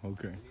 wow.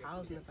 Okay.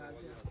 House in the back.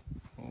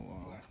 Oh,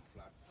 wow.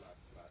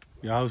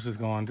 Your house is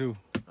gone too?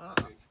 Our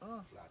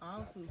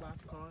house in the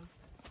back gone.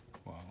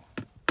 Wow.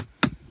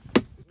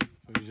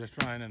 So you're just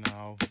trying to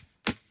now.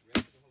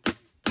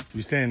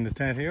 You stay in the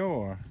tent here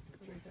or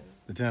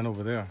the tent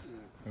over there?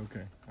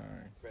 Okay. All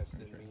right.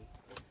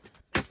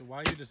 Okay. So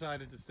why you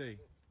decided to stay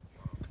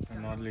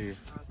and not leave?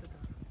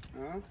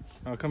 Huh?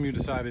 How come you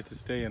decided to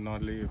stay and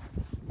not leave?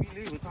 We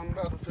leave, we come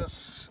back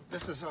because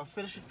this is a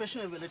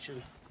fishing village.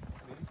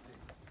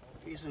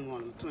 He's in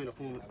one, turn up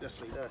home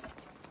just like that.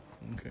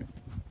 Okay.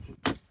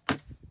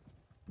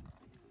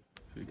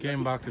 So you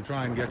came back to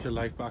try and get your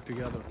life back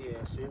together?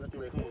 Yeah, see, nothing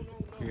like home.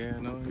 Yeah,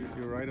 no,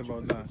 you're right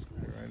about that.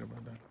 You're right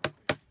about that.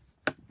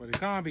 But it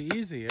can't be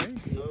easy, eh?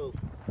 No.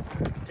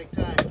 It take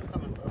time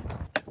coming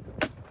back.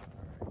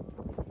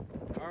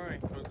 All right.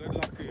 Well, good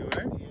luck to you,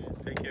 eh? Yes.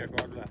 Take care.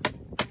 God bless.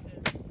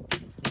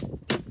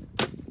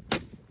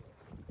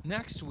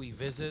 Next, we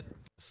visit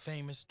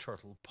famous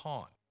Turtle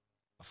Pond,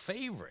 a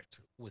favorite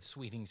with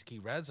Sweetings Key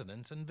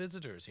residents and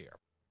visitors here.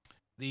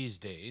 These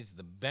days,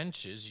 the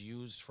benches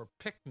used for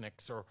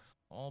picnics are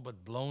all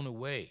but blown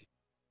away.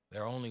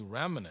 They're only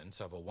remnants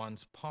of a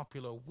once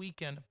popular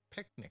weekend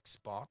picnic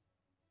spot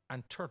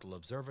and turtle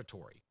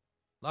observatory.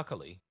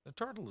 Luckily, the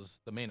turtles,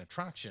 the main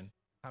attraction,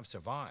 have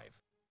survived,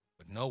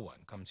 but no one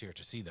comes here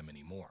to see them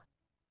anymore.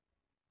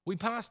 We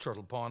passed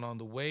Turtle Pond on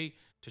the way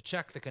to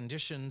check the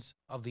conditions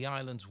of the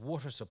island's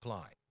water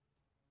supply.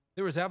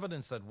 There is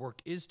evidence that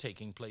work is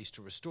taking place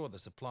to restore the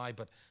supply,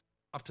 but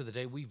up to the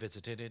day we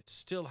visited, it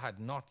still had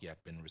not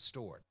yet been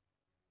restored.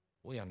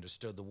 We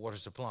understood the water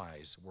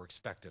supplies were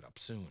expected up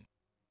soon.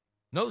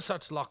 No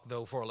such luck,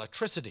 though, for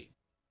electricity.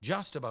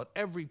 Just about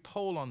every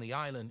pole on the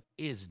island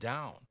is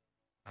down.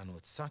 And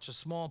with such a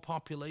small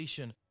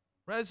population,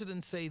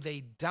 residents say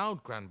they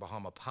doubt Grand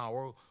Bahama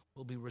Power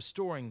will be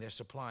restoring their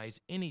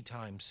supplies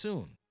anytime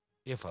soon,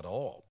 if at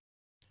all.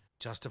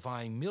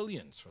 Justifying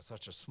millions for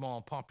such a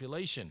small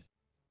population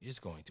is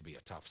going to be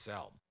a tough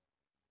sell.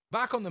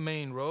 Back on the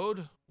main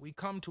road, we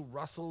come to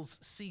Russell's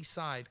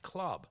Seaside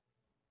Club.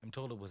 I'm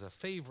told it was a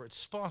favorite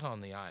spot on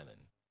the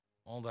island.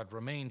 All that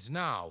remains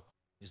now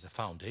is the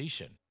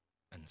foundation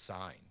and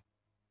sign.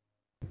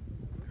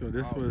 So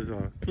this was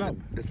a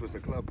club? This was a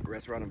club,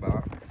 restaurant and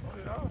bar. Oh,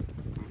 yeah.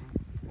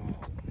 Wow.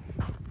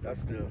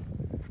 That's the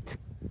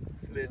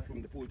slate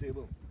from the pool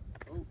table.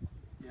 Oh,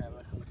 yeah,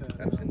 but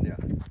That's in there.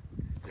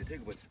 The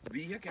thing was,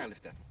 we here can't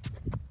lift that.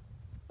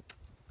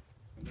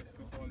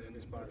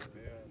 this part of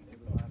there.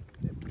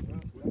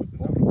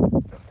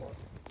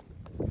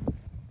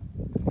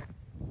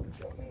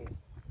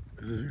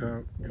 This is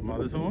your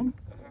mother's home?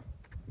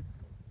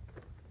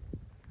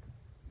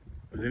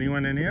 Was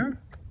anyone in here?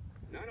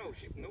 No,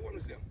 no one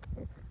was there.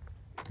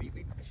 She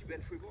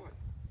went free board.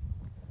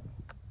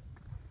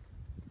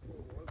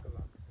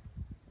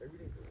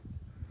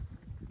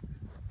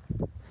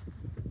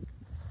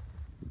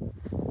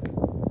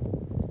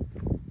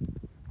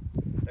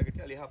 I can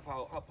tell you how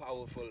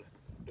powerful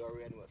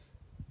Dorian was.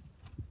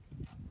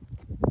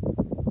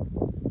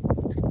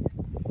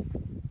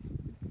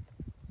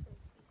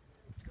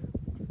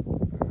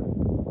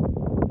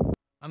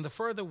 And the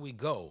further we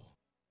go,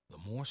 the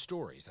more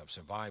stories of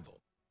survival.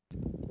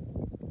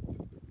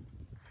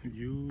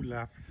 you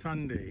left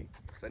Sunday.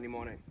 Sunday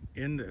morning.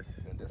 In this.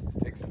 And just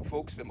to take some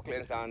folks, some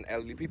Clinton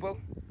elderly people.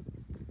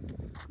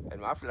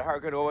 And after the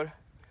hurricane over,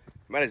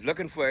 man is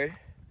looking for it.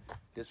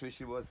 This way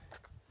she was.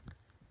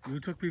 You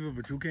took people,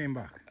 but you came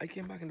back. I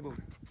came back in the boat.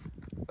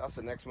 That's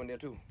the next one there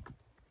too.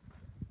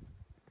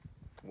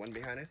 One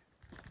behind it.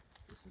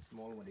 This is a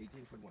small one,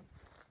 18-foot one.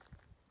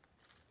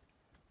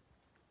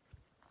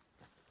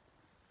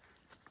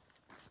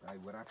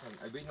 I'm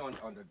waiting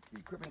on the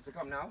equipment to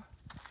come now,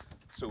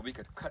 so we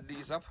could cut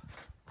these up,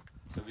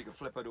 so we could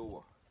flip it over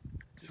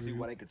to see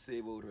what I could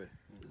save over it.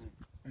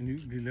 And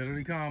you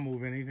literally can't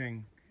move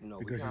anything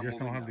because you just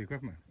don't have the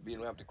equipment. We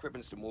don't have the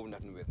equipment to move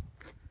nothing with,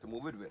 to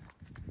move it with.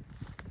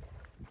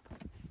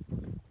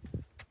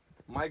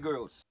 My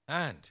girls.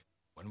 And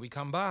when we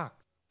come back,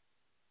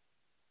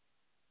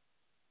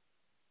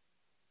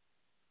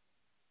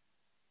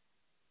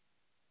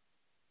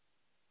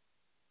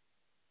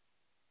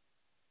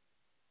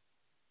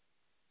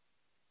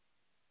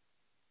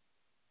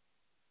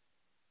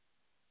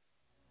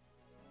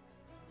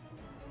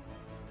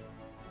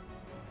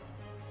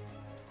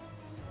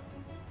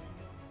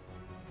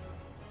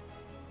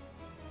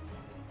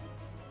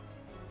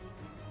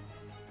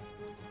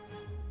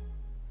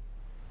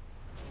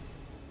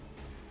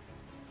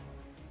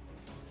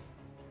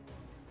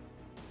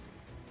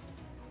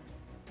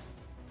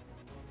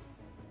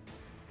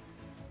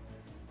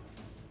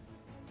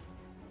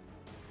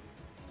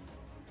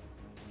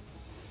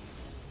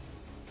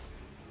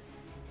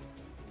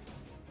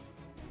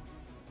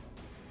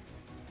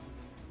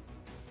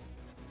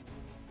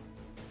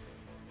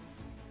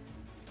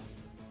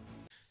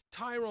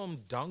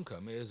 Tyrone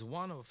Duncombe is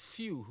one of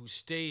few who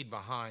stayed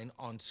behind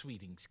on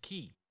Sweeting's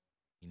Key.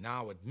 He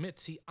now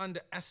admits he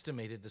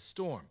underestimated the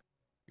storm.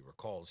 He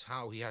recalls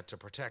how he had to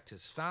protect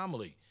his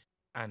family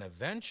and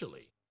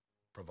eventually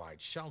provide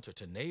shelter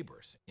to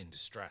neighbors in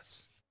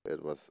distress.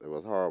 It was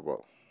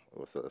horrible.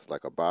 It's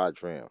like a bad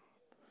dream.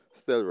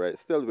 Still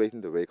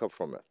waiting to wake up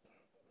from it.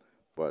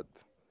 But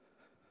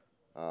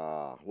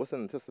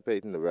wasn't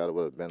anticipating the weather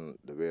would have been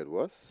the way it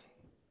was.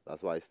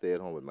 That's why I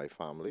stayed home with my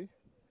family.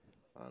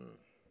 And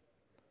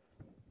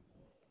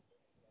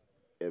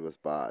it was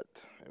bad.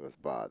 It was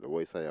bad. The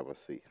worst I ever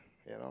see,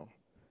 you know.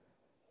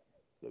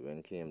 The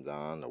wind came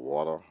down, the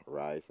water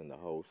rise in the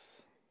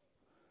house.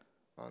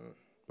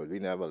 But we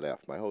never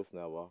left. My house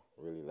never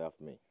really left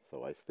me.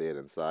 So I stayed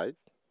inside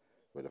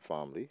with the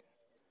family.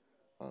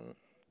 And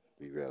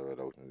we were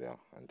out in there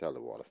until the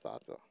water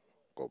started to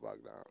go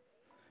back down.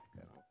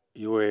 You know.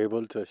 You were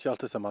able to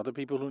shelter some other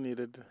people who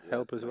needed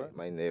help as well?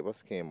 My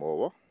neighbors came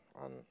over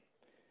and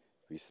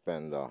we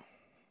spent the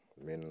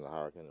minute of the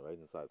hurricane right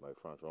inside my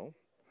front room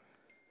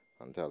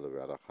until the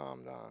weather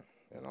calmed down,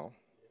 you know.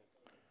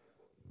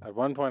 At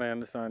one point, I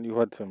understand you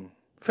had some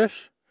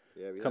fish.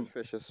 Yeah, we had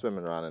fishes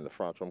swimming around in the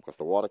front room because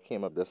the water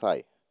came up this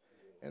high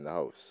in the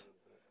house.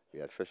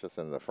 We had fishes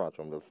in the front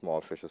room, little small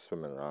fishes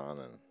swimming around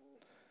and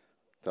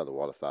until the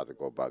water started to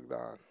go back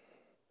down,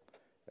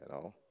 you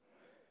know.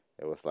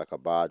 It was like a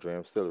bad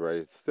dream,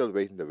 still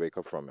waiting to wake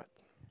up from it.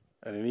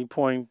 At any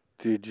point,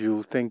 did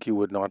you think you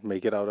would not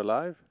make it out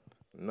alive?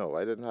 No,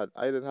 I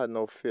didn't have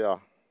no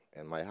fear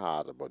in my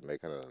heart about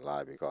making it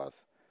alive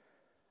because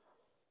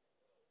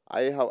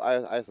I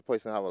as a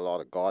person have a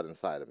lot of God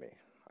inside of me.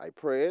 I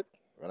prayed.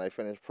 When I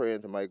finished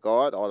praying to my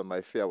God, all of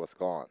my fear was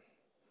gone.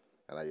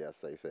 And I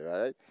say,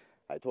 right?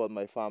 I told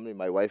my family,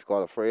 my wife got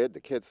afraid. The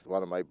kids,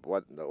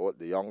 the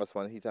youngest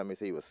one, he told me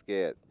he was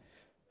scared.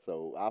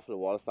 So after the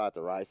water started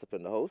to rise up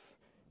in the house,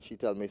 she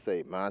told me,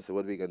 say, man, so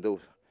what are we gonna do?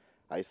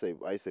 I say,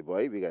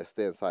 boy, we gotta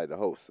stay inside the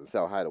house and see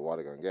how high the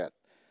water gonna get.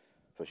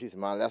 So she said,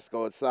 man, let's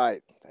go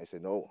outside. I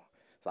said, no.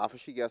 So after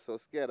she gets so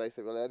scared, I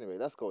said, well, anyway,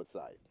 let's go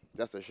outside,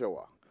 just to show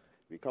her.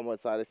 We come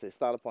outside, they say,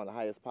 stand up on the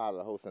highest part of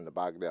the house in the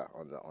back there,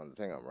 on the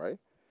thing, right?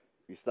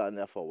 We stand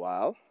there for a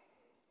while.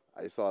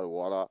 I saw the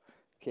water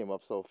came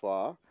up so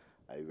far.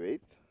 I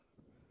wait.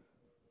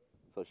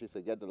 So she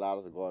said, get the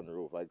ladder to go on the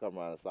roof. I come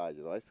around the side,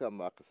 you know. I come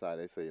back aside,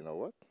 I say, you know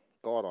what?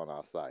 God on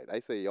our side. I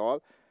say,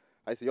 y'all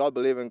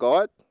believe in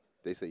God?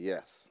 They say,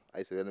 yes.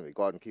 I say, anyway,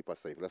 God can keep us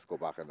safe. Let's go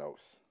back in the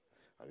house.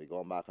 And we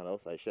going back in the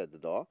house, I shut the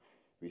door.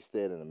 We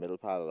stayed in the middle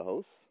part of the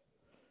house.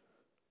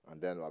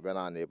 And then when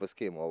our neighbors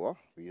came over,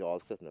 we all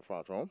sit in the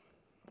front room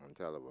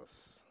until it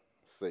was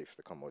safe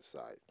to come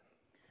outside.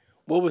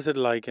 What was it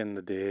like in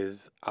the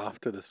days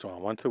after the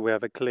storm? Once the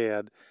weather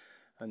cleared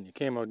and you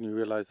came out and you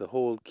realized the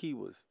whole key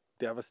was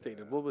devastated.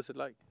 Yeah. What was it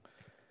like?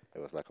 It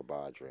was like a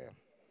bad dream.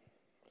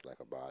 It was like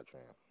a bad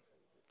dream.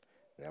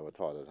 Never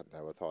thought it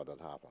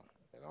happened,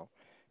 you know.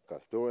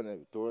 Because during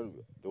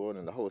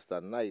in the house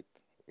that night,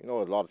 you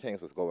know, a lot of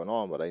things was going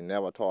on, but I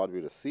never thought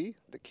we would see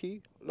the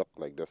key look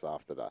like this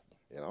after that,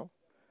 you know.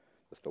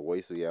 It's the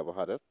worst we ever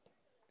had it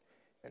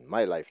in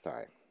my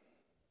lifetime.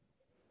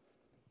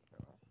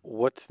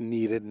 What's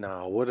needed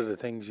now? What are the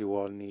things you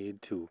all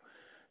need to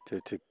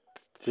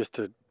just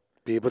to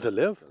be able to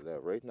live?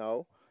 Right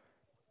now,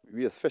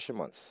 we as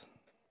fishermen,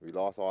 we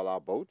lost all our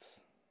boats.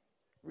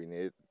 We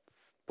need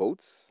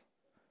boats,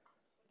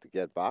 to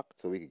get back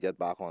so we could get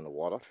back on the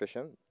water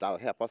fishing. That'll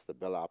help us to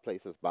build our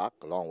places back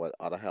along with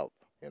other help,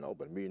 you know,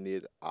 but we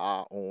need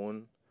our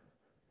own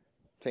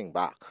thing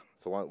back.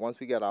 So once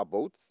we get our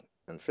boats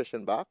and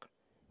fishing back,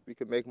 we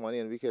could make money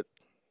and we could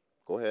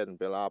go ahead and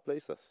build our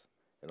places.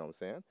 You know what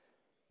I'm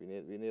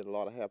saying? We need a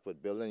lot of help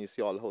with building. You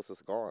see all the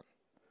houses gone.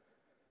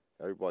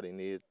 Everybody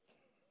need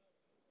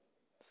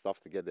stuff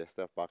to get their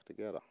stuff back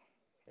together,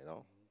 you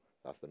know?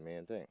 That's the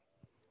main thing.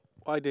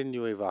 Why didn't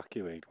you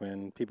evacuate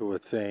when people were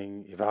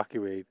saying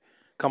evacuate,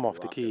 come off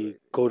the key,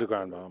 go to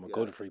Grand Bahama,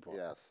 go to Freeport?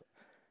 Yes.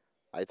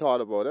 I thought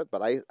about it,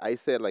 but I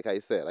said, like I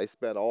said, I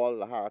spent all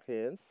the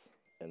hurricanes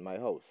in my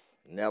house.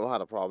 Never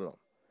had a problem.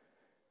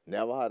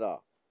 Never had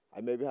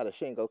I maybe had a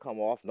shingle come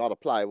off, not a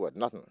plywood,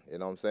 nothing, you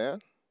know what I'm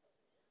saying?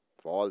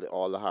 For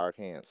all the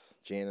hurricanes.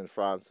 Jane and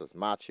Francis,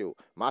 Matthew.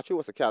 Matthew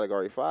was a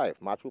Category 5.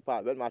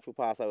 When Matthew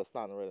passed, I was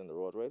standing right in the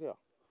road right here.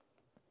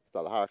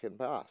 Still a hurricane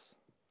pass.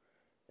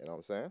 You know what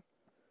I'm saying?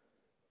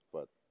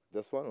 But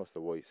this one was the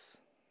worst.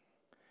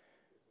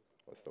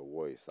 Was the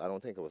worst. I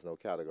don't think it was no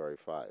Category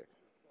 5.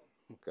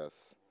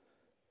 Because,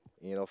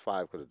 you know,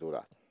 5 could do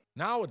that.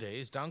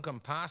 Nowadays,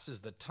 Duncan passes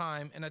the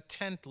time in a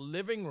tent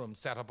living room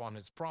set up on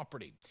his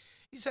property.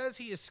 He says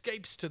he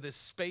escapes to this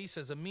space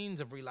as a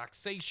means of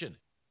relaxation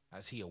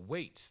as he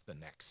awaits the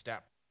next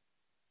step.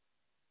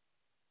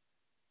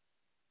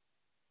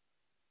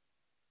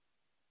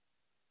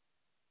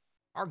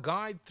 Our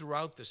guide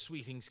throughout the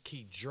Sweetings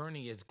Key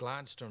journey is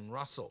Gladstone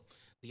Russell,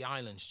 the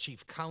island's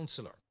chief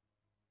counselor.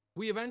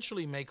 We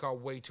eventually make our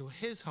way to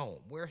his home,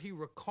 where he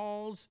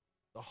recalls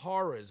the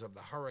horrors of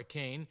the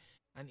hurricane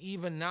and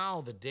even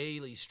now the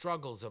daily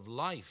struggles of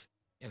life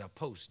in a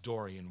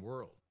post-Dorian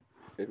world.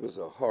 It was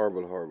a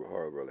horrible, horrible,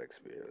 horrible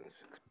experience,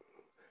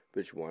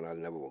 which one I'll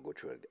never want to go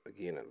through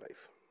again in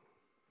life.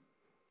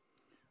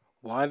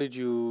 Why did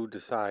you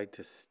decide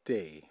to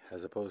stay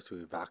as opposed to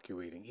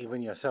evacuating,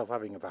 even yourself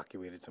having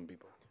evacuated some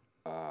people?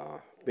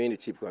 Being the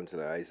chief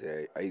counselor,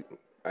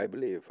 I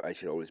believe I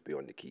should always be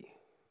on the key.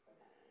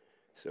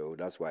 So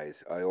that's why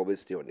I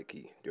always stay on the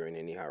key during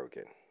any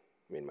hurricane,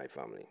 me and my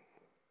family.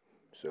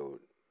 So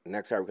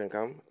next hurricane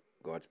come,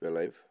 God spare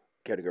life,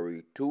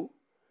 Category 2,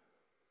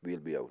 we'll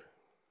be out.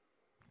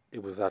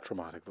 It was that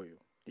traumatic for you?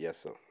 Yes,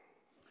 sir.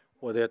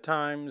 Were there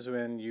times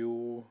when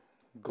you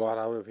got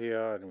out of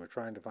here and were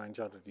trying to find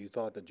shelter, you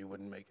thought that you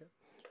wouldn't make it?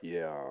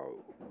 Yeah.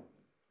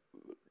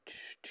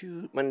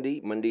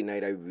 Monday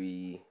night,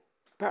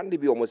 apparently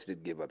we almost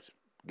did give up,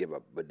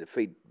 but the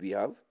faith we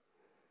have,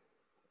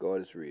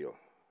 God is real.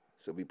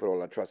 So we put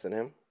all our trust in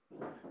him,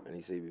 and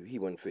he said he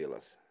won't fail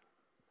us.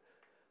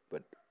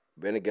 But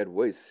when it got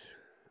worse,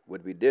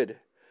 what we did,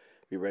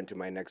 we ran to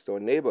my next door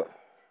neighbor,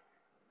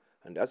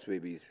 and that's where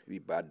we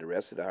bad the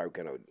rest of the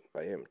hurricane out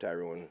by him,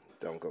 Tyrone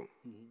Duncan.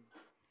 Mm-hmm.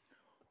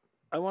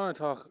 I want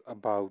to talk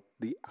about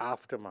the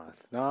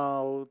aftermath.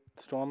 Now,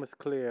 the storm is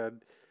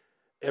cleared.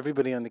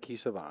 Everybody on the key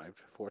survived,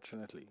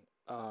 fortunately.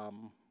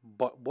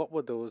 But what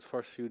were those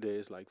first few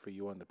days like for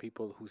you and the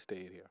people who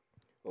stayed here?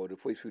 Oh, the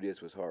first few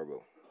days was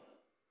horrible.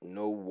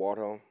 No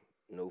water,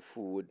 no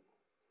food.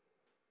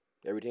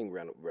 Everything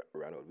ran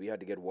out. We had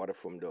to get water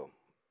from the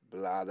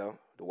bladder,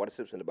 the water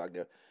steps in the back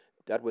there.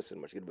 That wasn't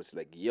much. It was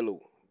like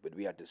yellow, but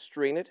we had to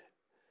strain it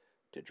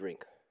to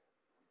drink.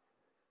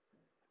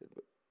 It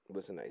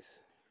wasn't nice.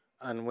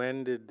 And where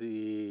did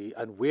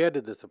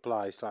the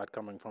supplies start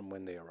coming from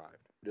when they arrived?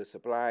 The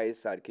supplies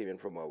started coming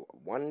from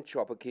one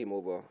chopper came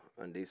over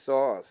and they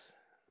saw us,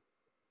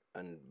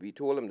 and we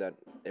told them that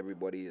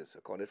everybody is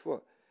accounted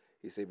for.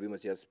 He said we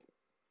must just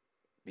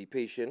be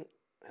patient,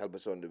 help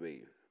us on the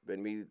way.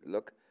 When we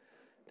look,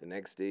 the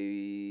next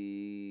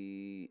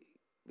day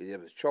there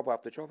was chopper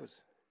after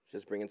choppers,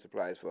 just bringing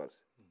supplies for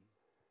us.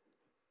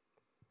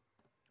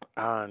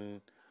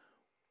 And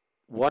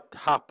what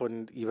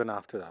happened even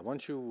after that?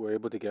 Once you were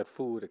able to get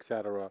food,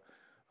 etc.,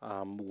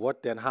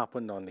 what then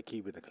happened on the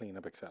key with the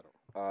cleanup, etc.?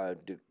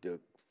 The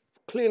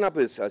cleanup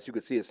is, as you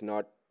can see, it's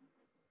not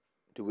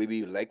the way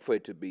we like for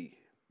it to be.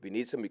 We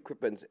need some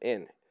equipment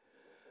in.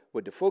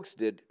 What the folks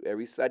did,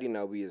 every Saturday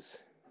now we is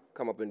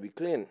come up and we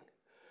clean.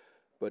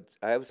 But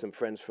I have some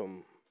friends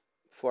from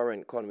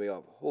foreign Conway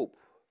of Hope.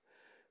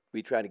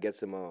 We try to get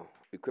some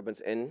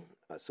equipment in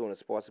as soon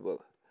as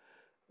possible.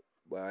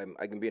 But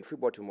I can be in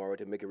Freeport tomorrow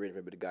to make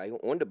arrangement with the guy who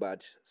owned the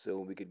batch so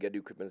we could get the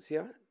equipment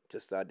here to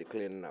start the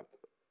cleaning up.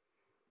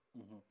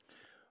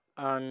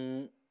 Mm-hmm.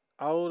 And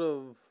out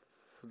of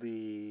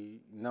the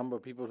number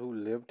of people who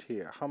lived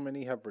here, how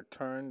many have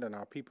returned, and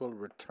are people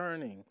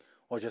returning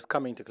or just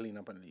coming to clean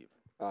up and leave?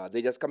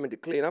 They just come in to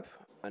clean up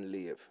and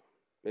leave.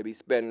 Maybe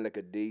spend like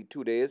a day,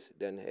 2 days,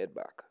 then head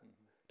back. Mm-hmm.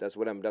 That's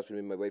what me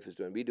and my wife is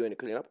doing. We're doing the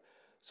cleanup.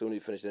 Soon we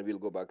finish, then we'll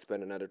go back,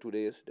 spend another 2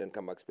 days, then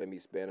come back,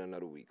 spend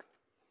another week.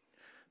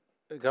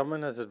 The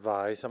government has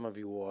advised some of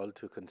you all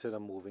to consider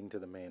moving to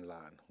the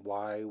mainland.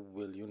 Why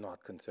will you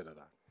not consider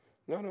that?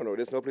 No.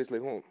 There's no place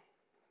like home.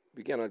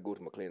 We cannot go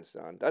to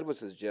McLeanstown. That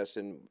was a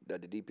suggestion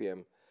that the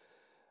DPM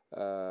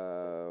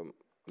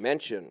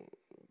mentioned,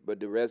 but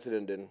the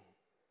resident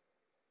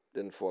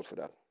didn't fall for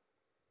that.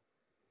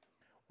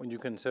 When you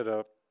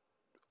consider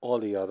all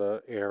the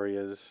other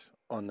areas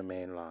on the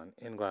mainland,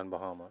 in Grand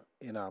Bahama,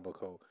 in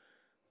Abaco,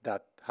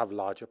 that have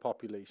larger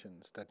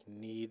populations that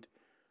need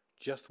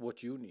just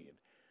what you need.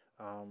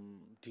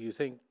 Do you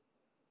think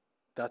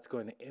that's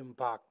going to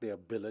impact their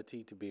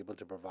ability to be able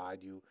to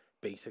provide you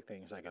basic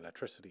things like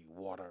electricity,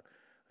 water,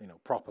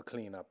 proper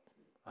cleanup,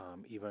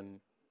 even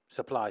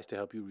supplies to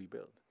help you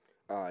rebuild?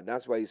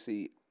 That's why you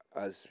see,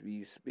 as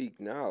we speak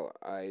now,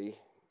 I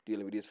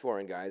dealing with these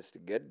foreign guys to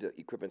get the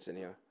equipment in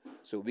here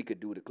so we could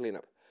do the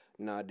cleanup.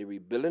 Now, the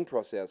rebuilding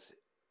process,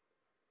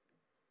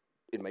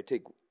 it might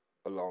take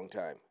a long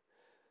time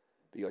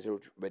because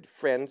with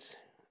friends,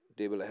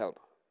 they will help.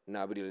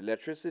 Now, with the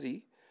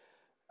electricity,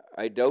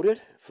 I doubt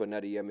it for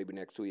another year, maybe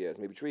next 2 years,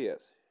 maybe 3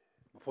 years.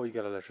 Before you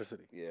get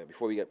electricity? Yeah,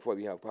 before we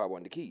have power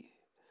on the key.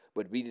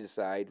 But we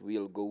decide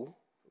we'll go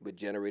with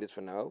generators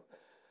for now.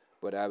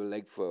 But I would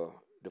like for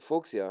the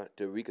folks here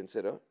to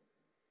reconsider.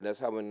 Let's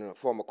have a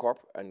form a corp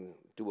and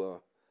do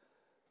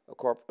a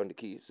corp on the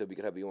key so we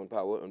can have our own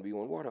power and our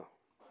own water.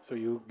 So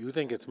you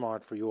think it's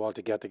smart for you all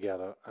to get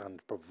together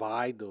and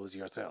provide those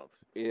yourselves?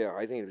 Yeah,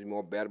 I think it's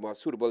more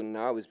suitable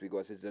now is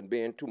because it's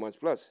been 2 months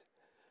plus,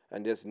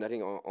 and there's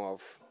nothing on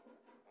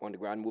the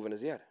ground moving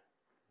as yet.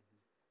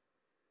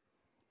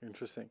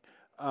 Interesting.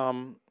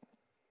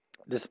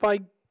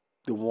 Despite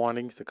the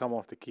warnings to come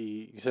off the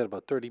key, you said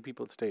about 30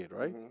 people stayed,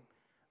 right? Mm-hmm.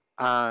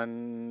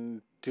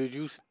 And do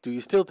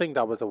you still think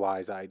that was a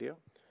wise idea?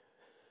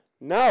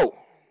 Now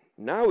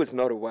it's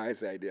not a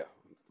wise idea.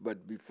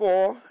 But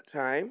before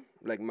time,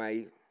 like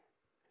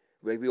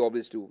we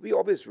always do, we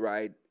always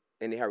ride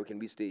any hurricane.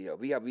 We stay here.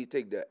 We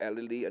take the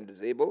elderly and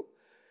disabled.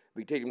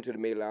 We take them to the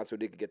mainland so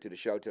they could get to the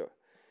shelter.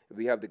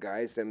 We have the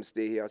guys them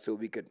stay here so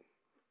we could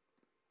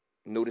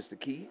notice the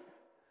key.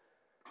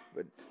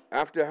 But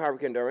after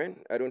Hurricane Dorian,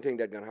 I don't think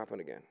that's gonna happen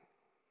again.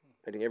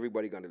 I think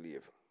everybody's gonna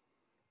leave.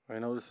 I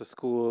notice the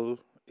school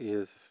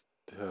is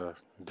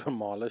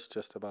demolished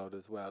just about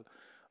as well.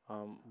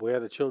 Where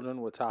the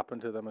children, what's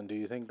happened to them, and do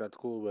you think that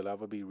school will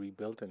ever be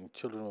rebuilt and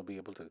children will be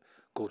able to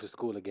go to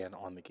school again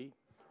on the key?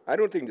 I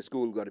don't think the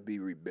school got to be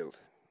rebuilt.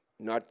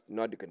 Not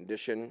the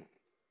condition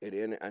it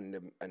in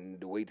and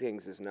the way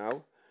things is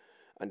now.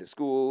 And the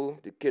school,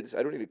 the kids,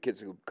 I don't think the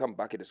kids will come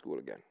back into school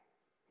again.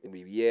 It'll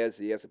be years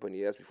upon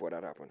years before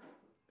that happens.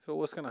 So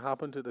what's going to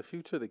happen to the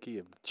future of the key?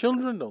 If the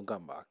children don't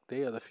come back,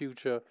 they are the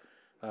future.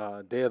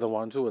 They are the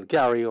ones who will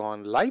carry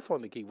on life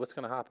on the key. What's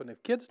going to happen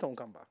if kids don't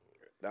come back?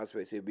 That's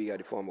why I say we got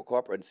to form a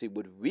corporate and see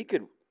what we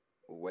could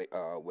wake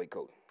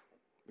out.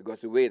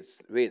 Because the way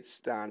it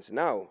stands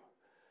now,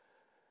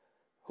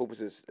 hope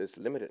is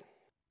limited.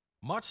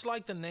 Much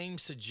like the name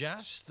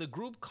suggests, the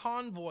group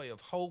Convoy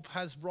of Hope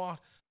has brought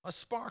a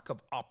spark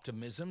of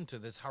optimism to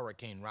this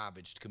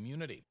hurricane-ravaged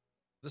community.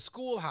 The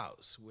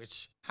schoolhouse,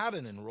 which had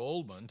an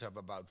enrollment of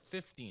about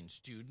 15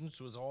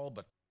 students, was all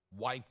but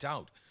wiped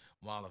out.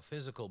 While a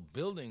physical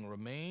building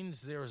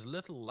remains, there is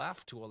little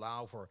left to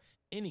allow for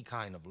any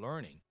kind of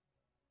learning.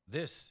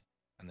 This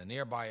and the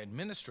nearby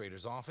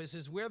administrator's office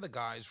is where the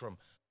guys from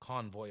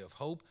Convoy of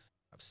Hope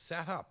have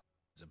set up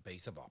as a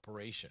base of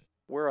operation.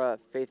 We're a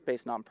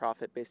faith-based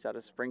nonprofit based out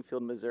of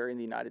Springfield, Missouri in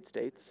the United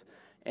States.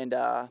 And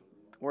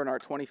we're in our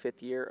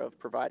 25th year of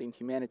providing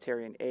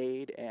humanitarian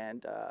aid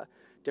and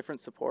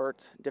different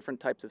support, different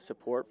types of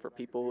support for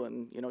people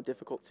in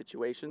difficult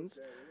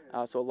situations.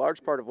 So a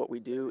large part of what we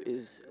do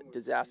is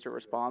disaster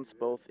response,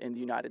 both in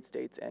the United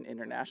States and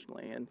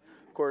internationally. And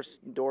of course,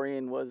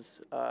 Dorian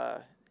was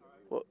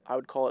what I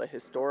would call it a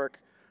historic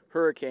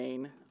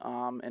hurricane,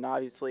 and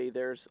obviously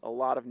there's a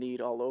lot of need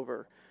all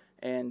over.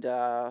 And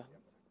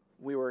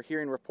we were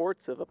hearing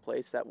reports of a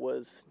place that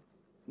was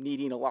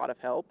needing a lot of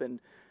help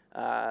and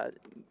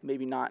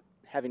maybe not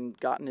having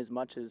gotten as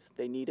much as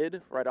they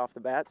needed right off the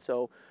bat.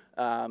 So,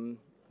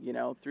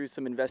 through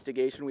some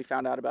investigation, we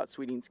found out about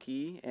Sweeting's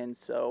Key, and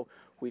so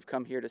we've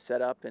come here to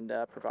set up and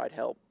provide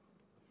help.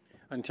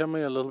 And tell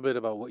me a little bit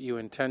about what you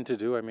intend to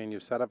do. I mean,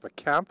 you've set up a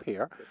camp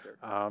here, yes,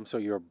 sir. So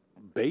you're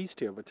based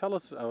here, but tell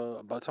us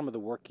about some of the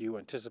work you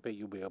anticipate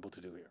you'll be able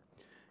to do here.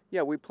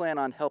 Yeah, we plan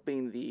on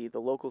helping the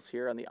locals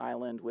here on the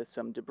island with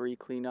some debris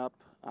cleanup,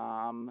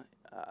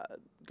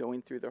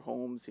 going through their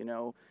homes,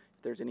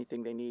 if there's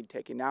anything they need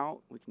taken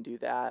out, we can do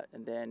that,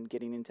 and then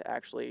getting into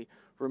actually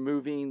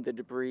removing the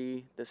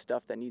debris, the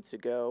stuff that needs to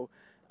go.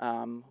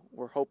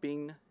 We're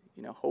hoping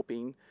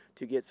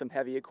to get some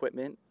heavy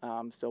equipment,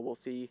 so we'll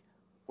see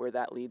where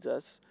that leads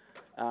us,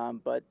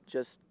 but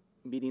just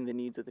meeting the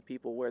needs of the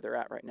people where they're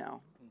at right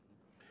now.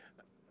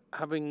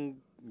 Having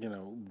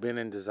been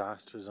in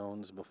disaster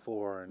zones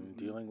before and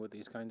dealing with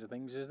these kinds of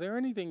things, is there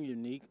anything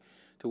unique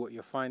to what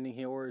you're finding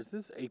here, or is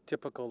this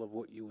atypical of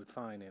what you would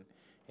find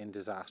in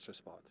disaster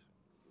spots?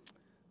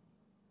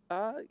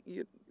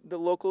 The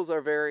locals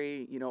are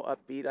very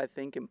upbeat, I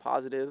think, and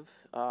positive.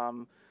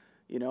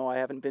 I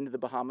haven't been to the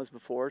Bahamas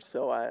before,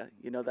 so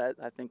that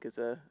I think is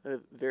a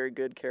very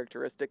good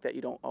characteristic that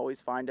you don't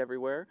always find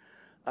everywhere.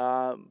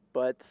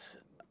 But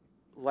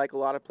like a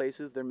lot of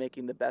places, they're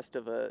making the best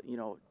of a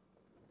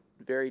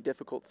very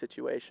difficult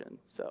situation.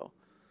 So,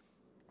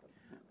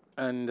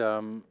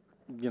 and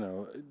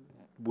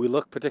we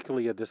look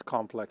particularly at this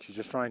complex, you're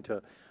just trying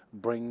to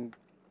bring,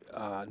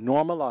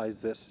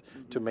 normalize this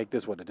to make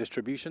this, what, a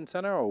distribution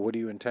center, or what do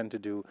you intend to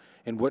do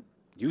in what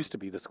used to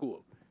be the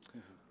school?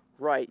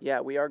 Right, yeah,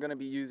 we are going to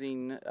be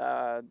using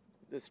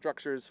the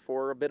structures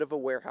for a bit of a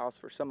warehouse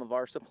for some of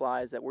our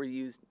supplies that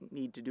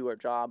need to do our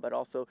job, but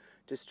also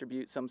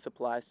distribute some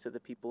supplies to the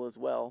people as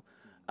well.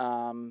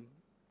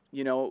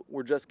 You know,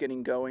 we're just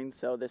getting going,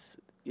 so this,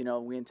 you know,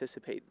 we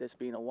anticipate this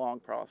being a long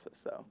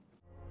process, though.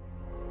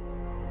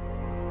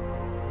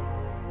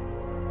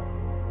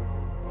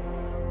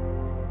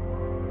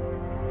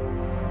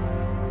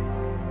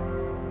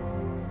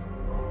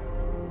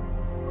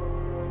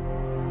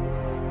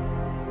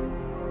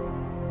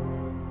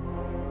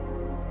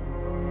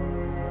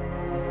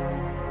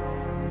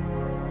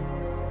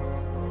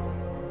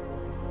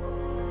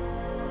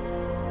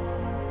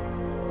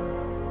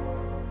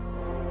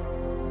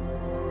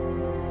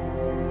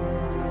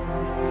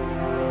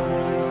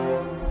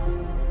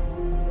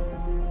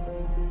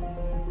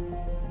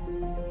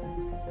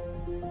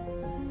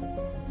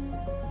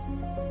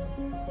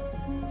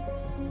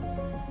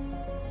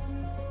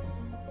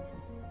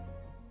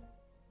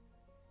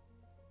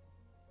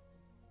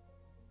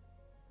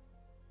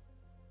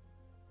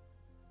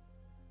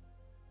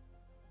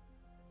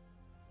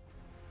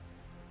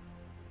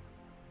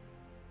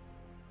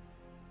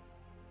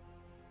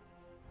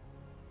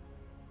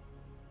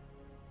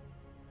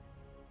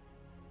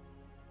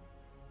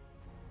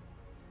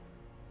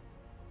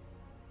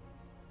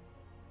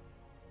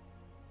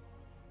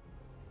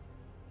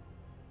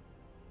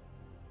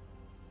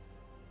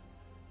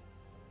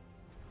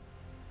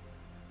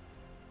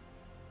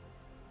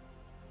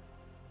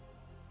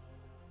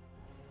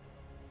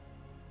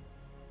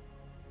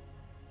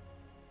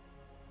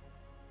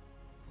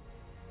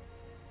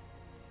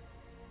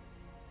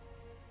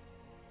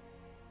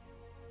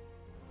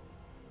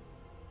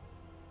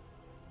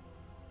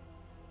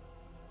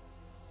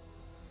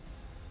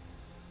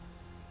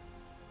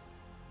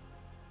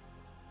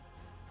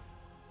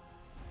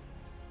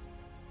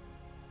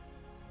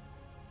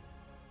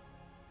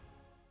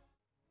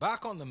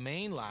 Back on the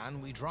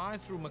mainland, we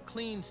drive through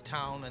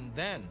McLeanstown and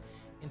then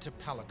into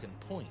Pelican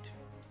Point.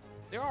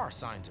 There are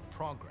signs of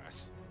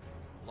progress.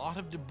 A lot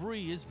of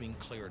debris is being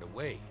cleared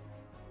away,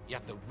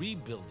 yet the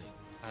rebuilding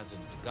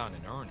hasn't begun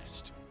in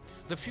earnest.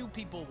 The few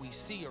people we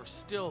see are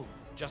still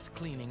just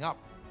cleaning up.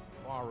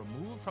 While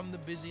removed from the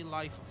busy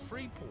life of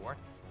Freeport,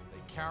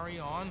 they carry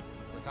on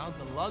without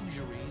the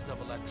luxuries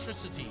of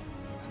electricity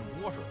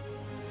and water,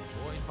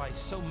 enjoyed by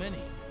so many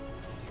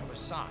on the other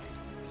side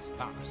of this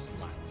vast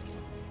landscape.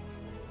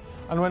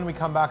 And when we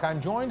come back, I'm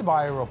joined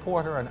by a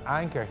reporter and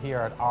anchor here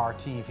at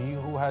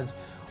RTV who has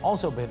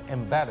also been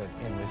embedded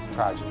in this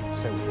tragedy.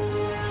 Stay with us.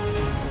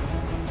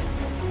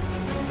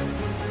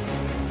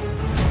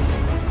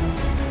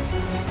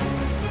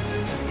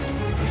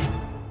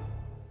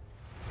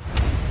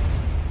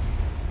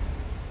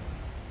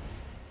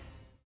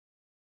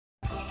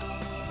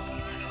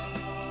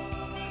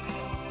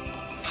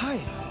 Hi.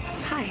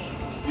 Hi.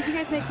 Did you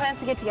guys make plans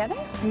to get together?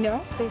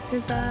 No, this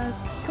is a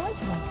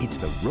coincidence. It's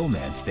the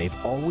romance they've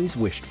always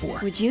wished for.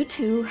 Would you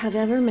two have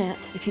ever met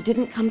if you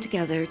didn't come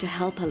together to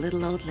help a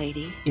little old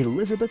lady?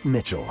 Elizabeth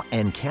Mitchell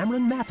and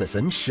Cameron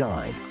Matheson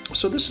shine.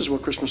 So this is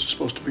what Christmas is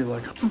supposed to be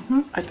like.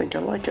 I think I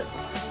like it.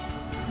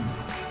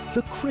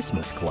 The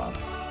Christmas Club.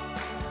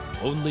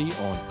 Only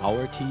on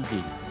our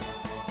TV.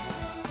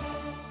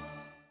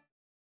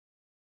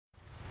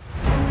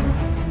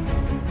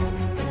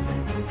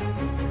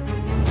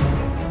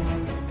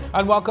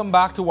 And welcome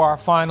back to our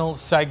final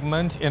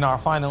segment in our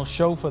final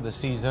show for the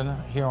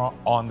season here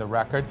on The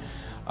Record.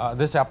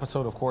 This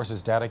episode, of course,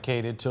 is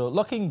dedicated to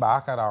looking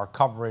back at our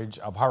coverage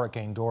of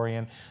Hurricane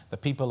Dorian, the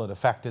people it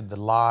affected, the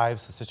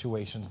lives, the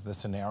situations, the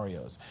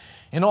scenarios.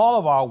 In all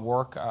of our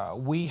work,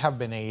 we have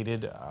been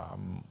aided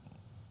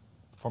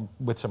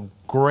with some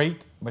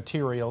great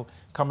material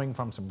coming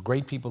from some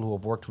great people who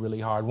have worked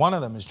really hard. One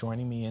of them is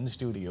joining me in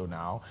studio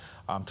now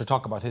to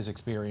talk about his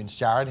experience.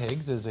 Jared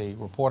Higgs is a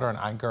reporter and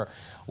anchor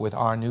with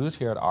our news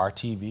here at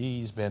RTV.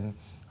 He's been,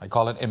 I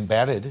call it,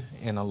 embedded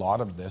in a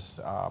lot of this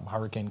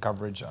hurricane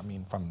coverage, I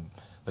mean, from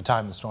the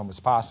time the storm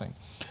was passing.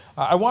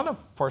 I want to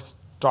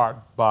first start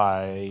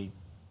by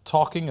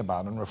talking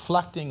about and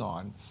reflecting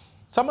on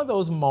some of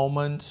those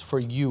moments for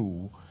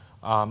you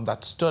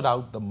that stood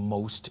out the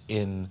most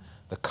in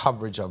the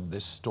coverage of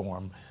this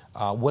storm,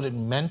 what it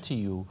meant to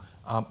you,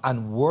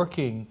 and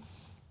working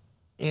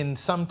in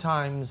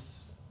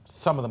sometimes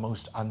some of the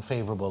most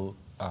unfavorable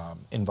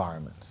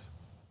environments.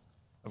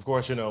 Of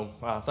course, you know,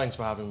 thanks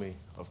for having me,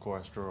 of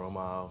course,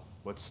 Jerome.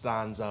 What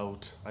stands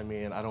out, I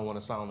mean, I don't want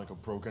to sound like a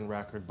broken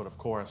record, but of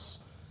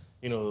course,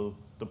 you know,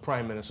 the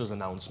Prime Minister's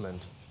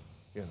announcement,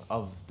 you know,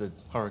 of the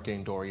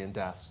Hurricane Dorian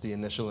deaths, the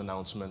initial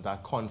announcement,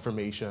 that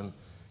confirmation,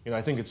 you know,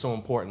 I think it's so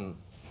important.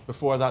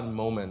 Before that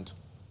moment,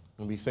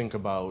 when we think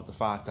about the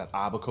fact that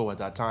Abaco at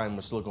that time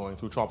was still going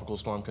through tropical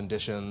storm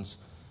conditions,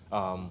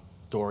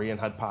 Dorian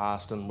had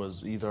passed and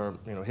was either,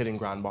 you know, hitting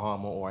Grand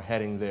Bahama or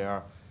heading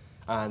there,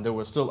 and there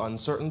was still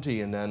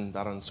uncertainty, and then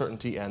that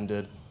uncertainty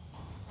ended.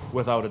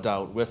 without a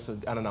doubt, with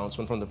an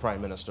announcement from the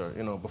Prime Minister.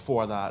 You know,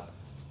 before that,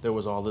 there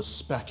was all this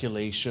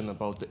speculation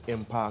about the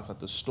impact that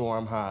the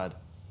storm had.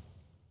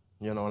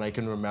 You know, and I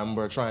can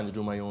remember trying to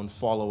do my own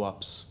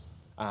follow-ups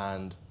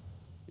and,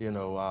 you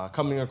know,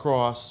 coming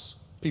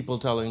across people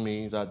telling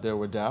me that there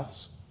were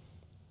deaths,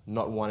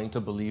 not wanting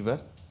to believe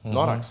it,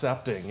 not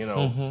accepting, you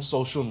know,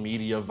 social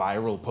media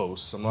viral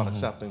posts. I'm not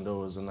accepting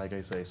those. And like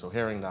I say, so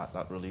hearing that,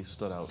 that really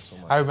stood out so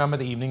much. I remember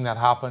the evening that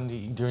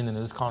happened during the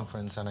news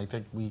conference, and I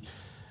think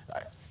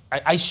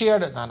I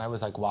shared it, and I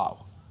was like,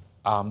 wow,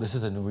 this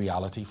is a new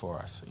reality for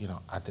us, you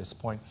know, at this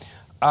point.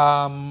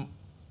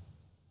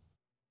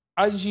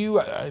 I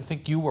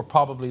think you were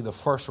probably the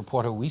first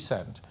reporter we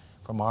sent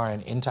from our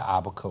end into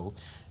Abaco.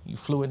 You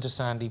flew into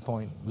Sandy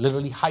Point,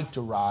 literally hiked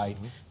a ride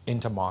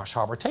into Marsh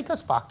Harbor. Take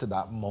us back to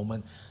that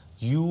moment,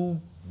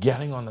 you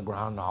getting on the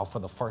ground now for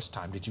the first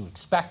time. Did you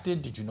expect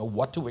it? Did you know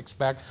what to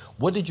expect?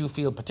 What did you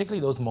feel,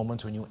 particularly those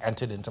moments when you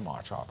entered into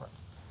Marsh Harbor?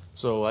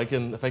 So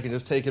if I can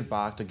just take it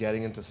back to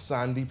getting into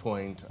Sandy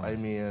Point, I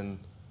mean,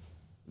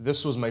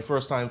 this was my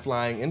first time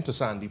flying into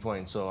Sandy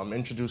Point, so I'm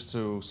introduced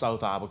to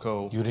South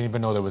Abaco. You didn't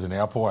even know there was an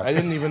airport. I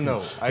didn't even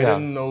know. I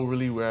didn't know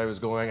really where I was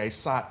going. I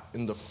sat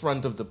in the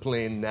front of the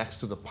plane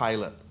next to the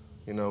pilot,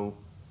 you know.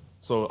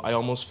 So I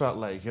almost felt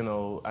like, you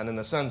know, and in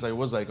a sense I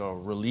was like a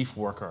relief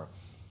worker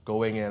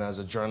going in as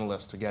a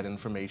journalist to get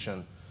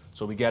information.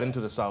 So we get into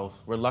the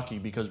South. We're lucky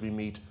because we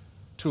meet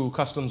 2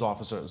 customs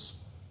officers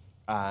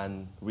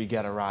and we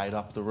get a ride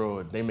up the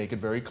road. They make it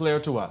very clear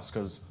to us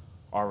because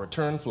our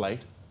return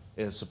flight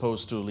is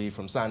supposed to leave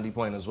from Sandy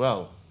Point as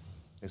well.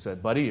 They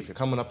said, buddy, if you're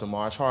coming up to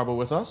Marsh Harbor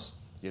with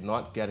us, you're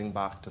not getting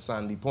back to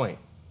Sandy Point.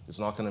 It's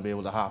not going to be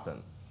able to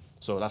happen.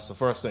 So that's the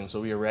first thing.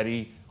 So we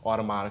already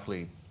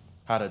automatically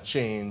had a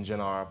change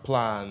in our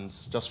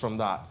plans just from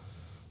that.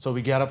 So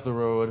we get up the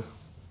road.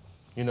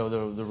 You know,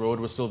 the road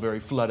was still very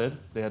flooded.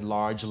 They had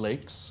large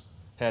lakes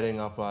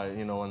heading up,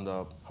 you know, on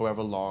the,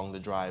 however long the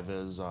drive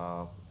is,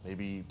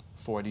 maybe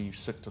 40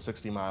 to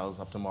 60 miles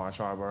up to Marsh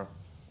Harbor.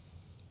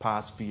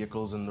 Past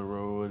vehicles in the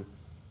road,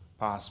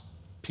 past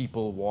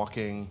people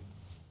walking.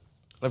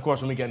 And of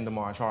course, when we get into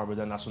Marsh Harbor,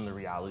 then that's when the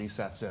reality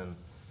sets in.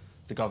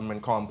 The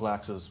government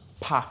complex is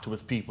packed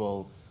with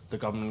people. The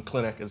government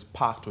clinic is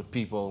packed with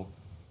people.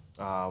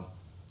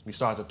 We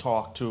start to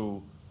talk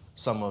to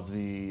some of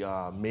the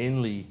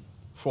mainly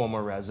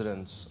former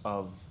residents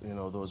of, you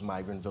know, those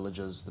migrant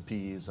villages, the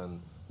Peas and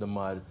the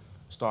Mud.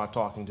 Start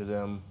talking to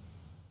them.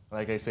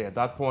 Like I say, at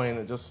that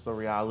point, the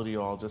reality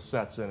all just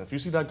sets in. If you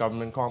see that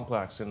government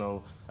complex, you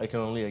know, I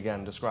can only,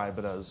 again, describe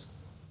it as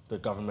the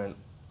government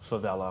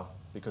favela,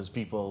 because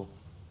people,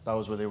 that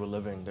was where they were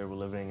living. They were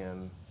living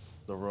in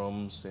the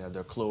rooms. They had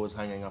their clothes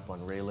hanging up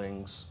on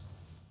railings.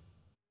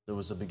 It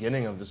was the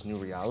beginning of this new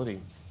reality.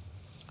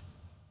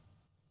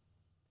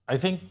 I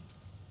think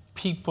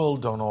people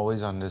don't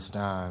always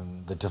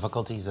understand the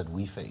difficulties that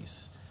we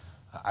face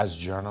as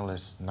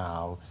journalists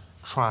now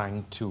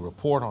trying to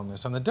report on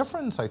this. And the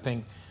difference, I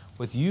think,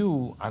 with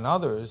you and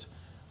others,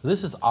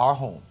 this is our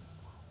home.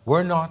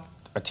 We're not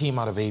a team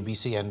out of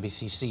ABC,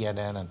 NBC,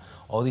 CNN, and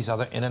all these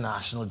other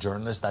international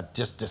journalists that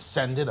just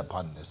descended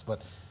upon this,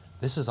 but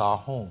this is our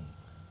home.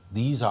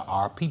 These are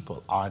our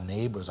people, our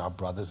neighbors, our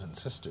brothers and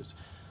sisters.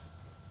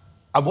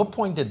 At what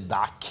point did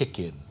that kick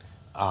in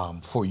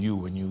for you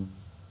when you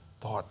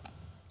thought,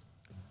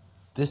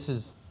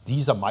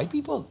 these are my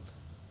people?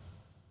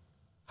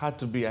 Had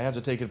to be. I have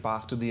to take it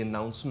back to the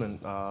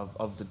announcement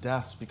of the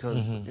deaths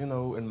because, you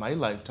know, in my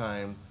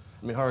lifetime,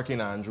 I mean, Hurricane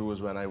Andrew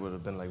was when I would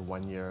have been like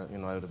 1 year, you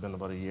know, I would have been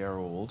about a year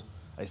old.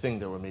 I think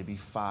there were maybe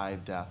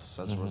 5 deaths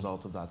as a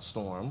result of that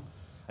storm.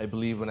 I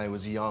believe when I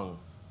was young,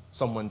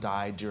 someone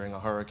died during a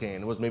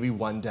hurricane. It was maybe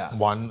 1 death.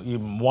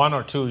 One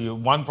or two.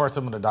 One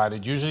person would have died.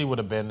 It usually would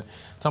have been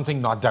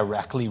something not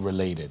directly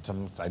related.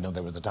 I know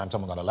there was a time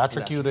someone got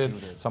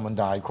electrocuted. Someone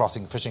died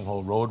crossing Fishing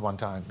Hole Road one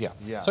time. Yeah.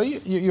 Yes. So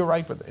you're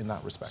right in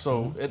that respect.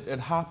 So it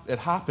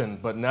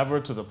happened, but never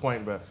to the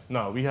point where,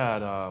 no, we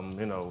had,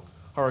 you know,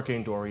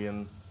 Hurricane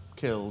Dorian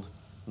killed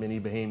many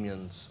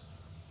Bahamians.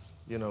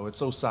 You know, it's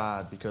so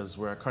sad because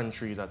we're a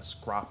country that's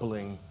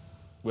grappling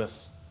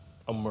with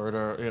a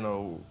murder, you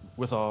know,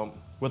 with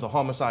a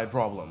homicide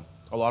problem.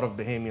 A lot of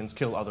Bahamians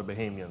kill other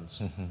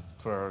Bahamians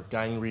for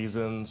gang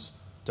reasons,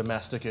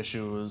 domestic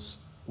issues,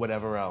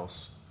 whatever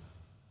else.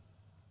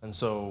 And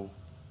so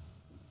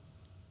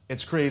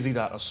it's crazy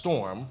that a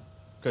storm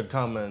could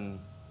come and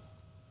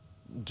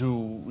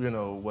do, you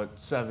know, what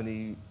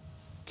 70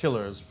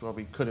 killers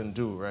probably couldn't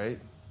do, right?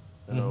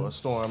 You know,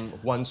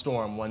 one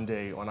storm, one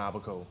day on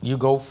Abaco. You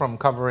go from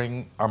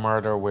covering a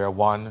murder where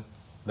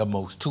the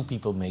most 2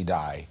 people may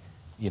die,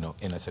 you know,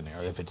 in a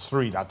scenario. If it's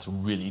 3, that's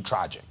really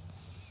tragic.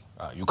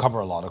 You cover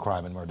a lot of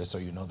crime and murder, so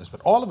you know this. But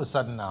all of a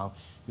sudden now,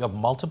 you have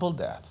multiple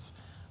deaths,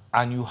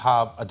 and you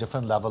have a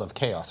different level of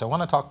chaos. I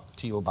want to talk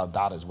to you about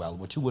that as well,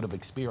 what you would have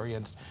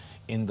experienced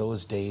in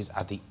those days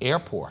at the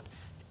airport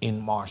in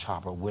Marsh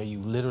Harbor, where you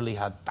literally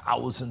had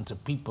thousands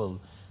of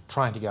people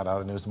trying to get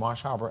out, and it was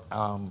Marsh Harbor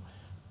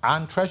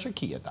and Treasure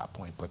Key at that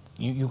point. But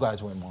you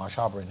guys were in Marsh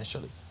Harbor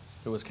initially.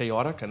 It was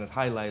chaotic, and it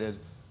highlighted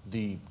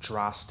the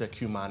drastic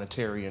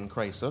humanitarian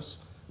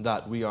crisis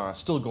that we are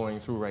still going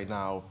through right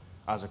now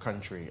as a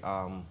country.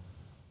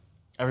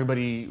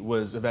 Everybody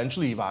was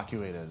eventually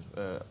evacuated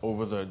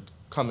over the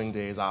coming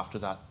days after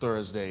that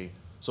Thursday.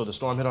 So the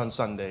storm hit on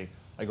Sunday.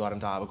 I got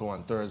into Abaco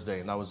on Thursday,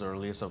 and that was the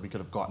earliest that we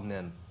could have gotten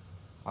in.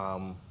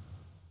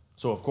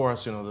 So of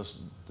course, you know,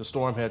 the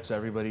storm hits,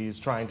 everybody's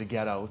trying to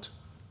get out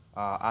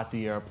at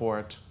the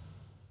airport.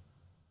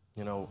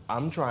 You know,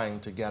 I'm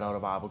trying to get out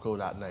of Abaco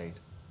that night,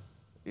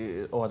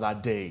 or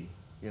that day,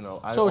 you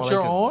know. So it's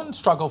your own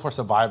struggle for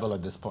survival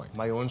at this point?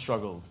 My own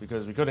struggle,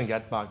 because we couldn't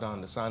get back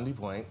down to Sandy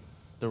Point.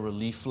 The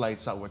relief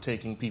flights that were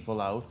taking people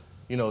out,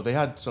 you know, they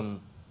had some,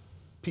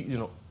 you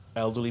know,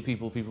 elderly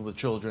people, people with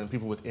children,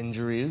 people with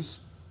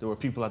injuries. There were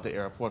people at the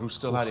airport who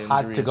still had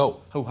injuries.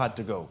 Who had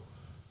to go.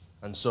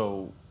 And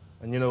so,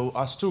 and you know,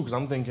 us too, because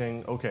I'm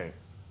thinking, okay,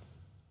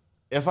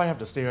 if I have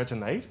to stay here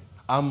tonight,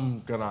 I'm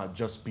gonna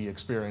just be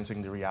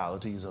experiencing the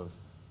realities of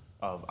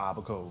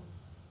Abaco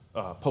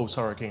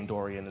post-Hurricane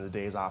Dorian and the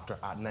days after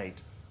at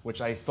night,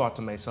 which I thought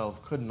to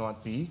myself could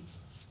not be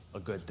a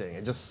good thing.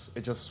 It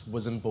just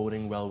wasn't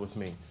boding well with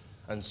me.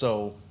 And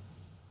so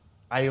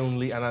I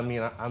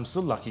mean, I'm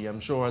still lucky. I'm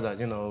sure that,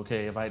 you know,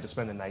 okay, if I had to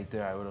spend the night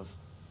there, it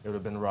would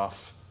have been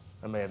rough.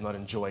 I may have not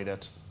enjoyed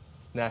it.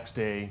 Next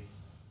day,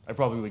 I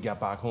probably would get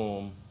back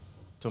home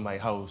to my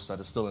house that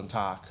is still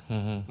intact,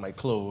 my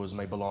clothes,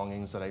 my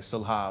belongings that I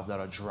still have that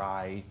are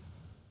dry.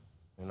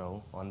 You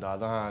know, on the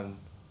other hand,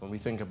 when we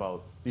think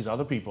about these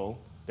other people,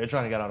 they're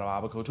trying to get out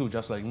of Abaco too,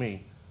 just like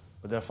me,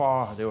 but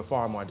they were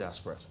far more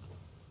desperate.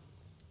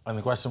 And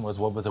the question was,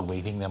 what was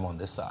awaiting them on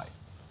this side?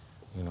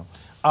 You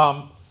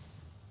know,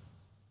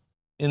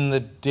 in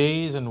the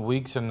days and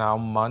weeks and now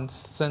months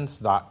since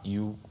that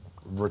you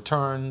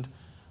returned,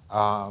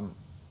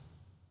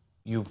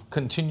 you've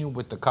continued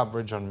with the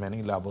coverage on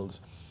many levels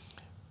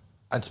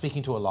and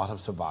speaking to a lot of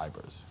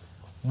survivors.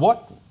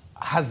 What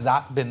has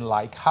that been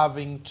like,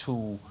 having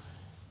to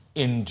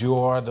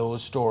endure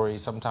those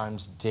stories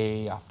sometimes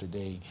day after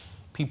day?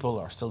 People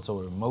are still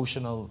so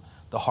emotional.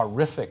 The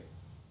horrific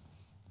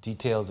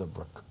details of,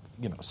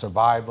 you know,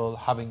 survival,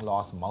 having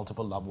lost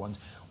multiple loved ones.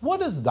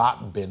 What has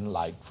that been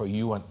like for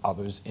you and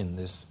others in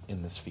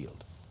this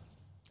field?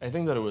 I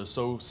think that it was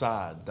so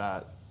sad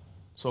that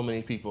so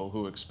many people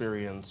who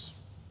experience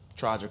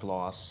tragic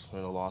loss, you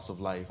know, loss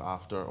of life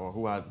after, or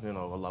who had, you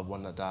know, a loved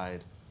one that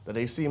died, that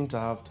they seem to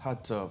have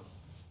had to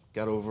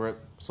get over it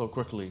so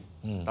quickly.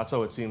 That's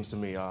how it seems to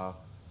me.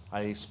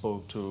 I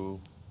spoke to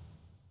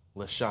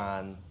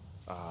LaShawn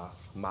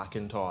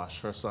McIntosh,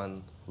 her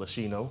son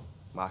Lashino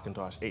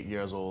McIntosh, 8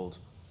 years old,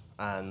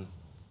 and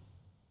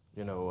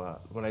you know,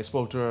 when I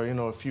spoke to her, you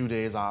know, a few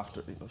days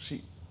after, you know,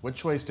 what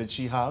choice did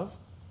she have?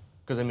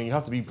 Because I mean, you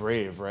have to be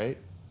brave, right?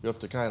 You have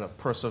to kind of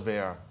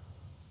persevere.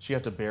 She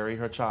had to bury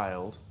her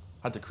child,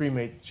 had to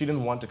cremate. She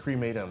didn't want to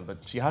cremate him,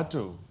 but she had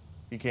to.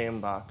 He came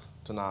back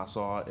to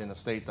Nassau in a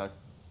state that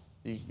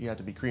he had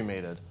to be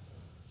cremated.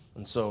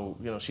 And so,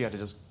 you know, she had to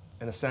just,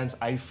 in a sense,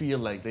 I feel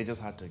like they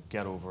just had to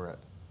get over it.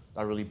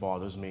 That really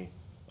bothers me.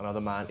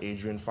 Another man,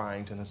 Adrian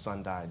Farrington, his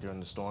son died during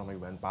the storm. We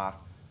went back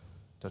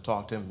to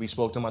talk to him. We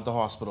spoke to him at the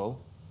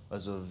hospital.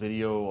 There's a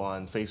video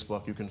on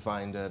Facebook, you can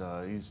find it.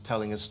 He's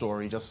telling his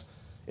story just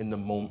in the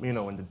moment, you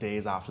know, in the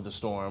days after the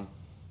storm.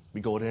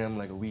 We go to him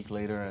like a week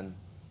later, and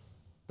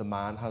the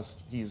man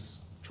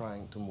he's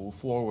trying to move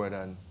forward,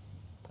 and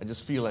I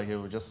just feel like it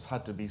would just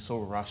had to be so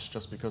rushed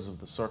just because of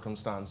the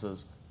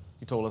circumstances.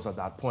 He told us at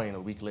that point,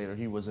 a week later,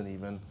 he wasn't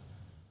even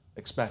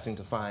expecting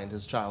to find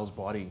his child's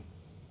body.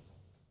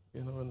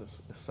 You know, and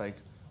it's like,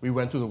 we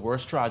went through the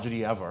worst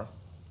tragedy ever,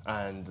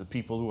 and the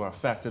people who are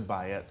affected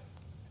by it,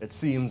 it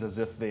seems as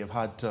if they've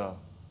had to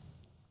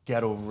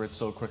get over it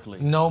so quickly.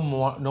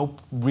 No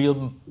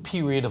real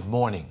period of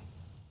mourning.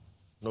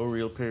 No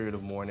real period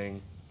of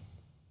mourning.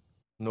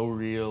 No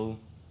real,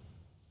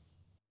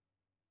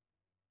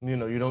 you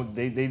know, you don't,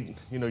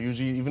 you know,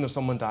 usually, even if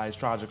someone dies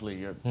tragically,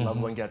 your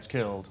loved one gets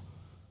killed,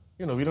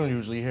 you know, we don't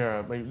usually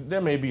hear,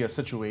 there may be a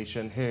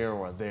situation here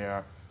or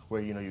there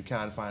where, you know, you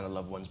can't find a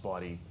loved one's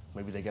body.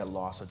 Maybe they get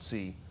lost at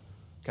sea.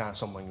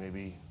 Someone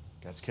maybe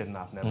gets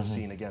kidnapped, never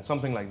seen again,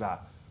 something like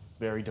that.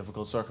 Very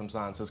difficult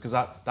circumstances, because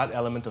that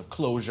element of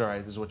closure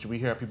is what we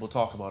hear people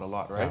talk about a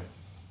lot, right?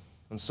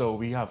 Yeah. And so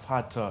we have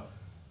had to,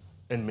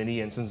 in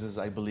many instances,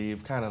 I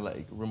believe, kind of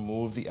like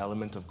remove the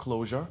element of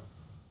closure.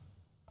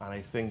 And I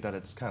think that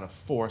it's kind of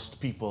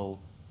forced people,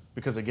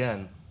 because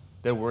again,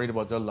 they're worried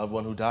about their loved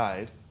one who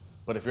died,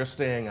 but if you're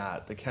staying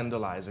at the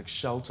Kendall Isaac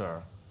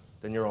shelter,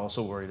 then you're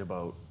also worried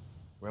about,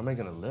 where am I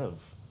gonna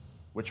live?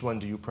 Which one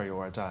do you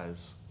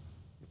prioritize?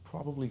 You're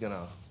probably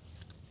gonna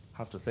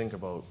have to think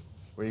about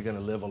where you're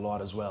gonna live a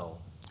lot as well,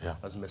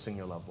 as missing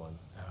your loved one.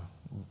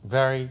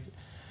 Yeah.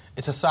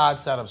 It's a sad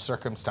set of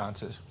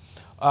circumstances.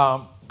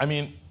 I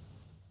mean,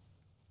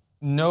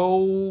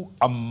 no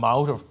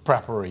amount of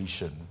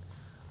preparation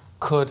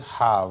could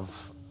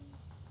have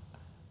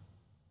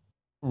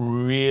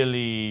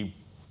really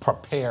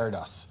prepared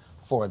us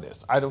for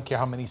this. I don't care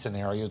how many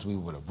scenarios we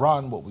would have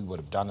run, what we would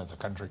have done as a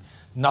country.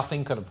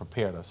 Nothing could have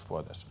prepared us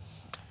for this.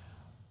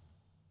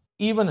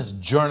 even as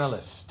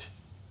journalists,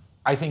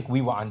 I think we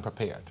were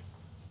unprepared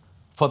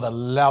for the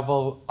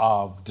level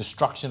of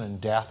destruction and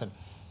death.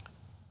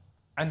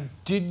 And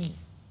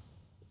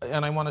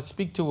I want to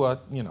speak to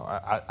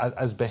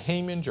as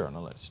Bahamian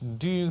journalists,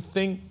 do you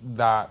think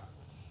that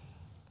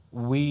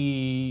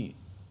we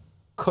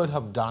could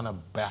have done a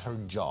better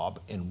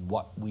job in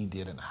what we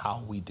did and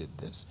how we did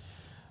this?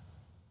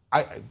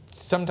 I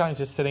sometimes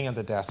just sitting at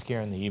the desk here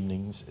in the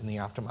evenings in the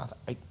aftermath,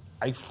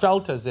 I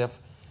felt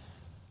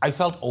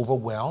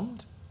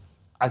overwhelmed,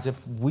 as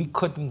if we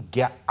couldn't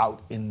get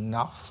out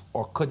enough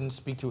or couldn't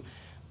speak to.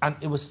 And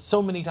it was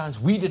so many times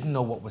we didn't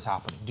know what was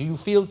happening.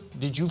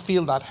 Did you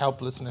feel that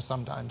helplessness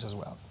sometimes as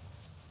well?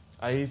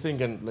 I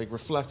think, and like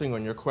reflecting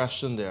on your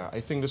question there,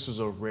 I think this was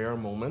a rare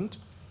moment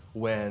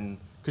when,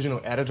 because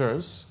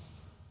editors,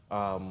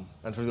 and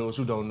for those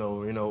who don't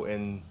know,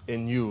 in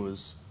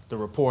news, the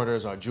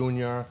reporters are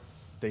junior,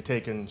 they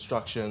take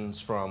instructions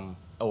from,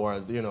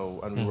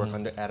 and we work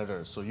under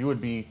editors. So you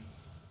would be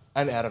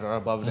an editor,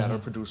 above an editor,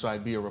 producer,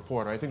 I'd be a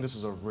reporter. I think this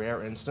is a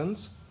rare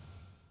instance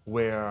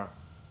where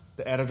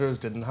the editors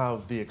didn't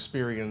have the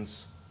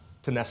experience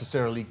to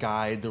necessarily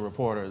guide the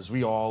reporters.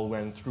 We all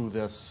went through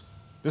this.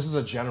 This is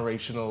a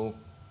generational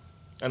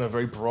and a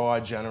very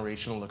broad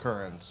generational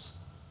occurrence.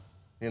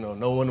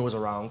 No one was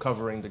around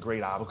covering the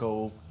great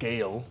Abaco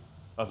gale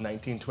of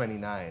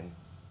 1929.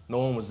 No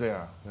one was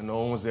there. And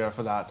no one was there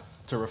for that,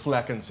 to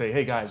reflect and say,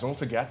 hey guys, don't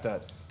forget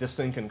that this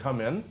thing can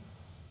come in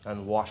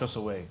and wash us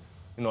away.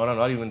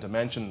 Not even to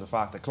mention the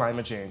fact that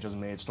climate change has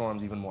made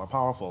storms even more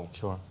powerful.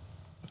 Sure.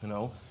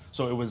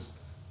 So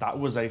that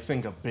was, I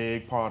think, a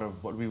big part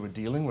of what we were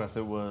dealing with.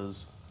 It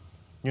was,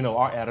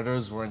 our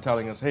editors weren't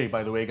telling us, hey,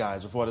 by the way,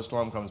 guys, before the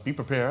storm comes, be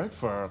prepared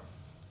for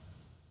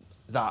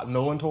that.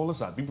 No one told us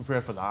that. Be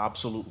prepared for the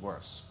absolute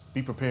worst.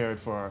 Be prepared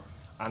for,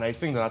 and I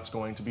think that's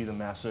going to be the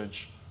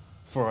message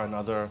for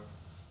another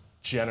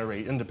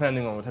generation,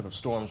 depending on what type of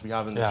storms we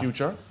have in the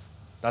future.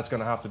 That's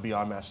going to have to be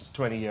our message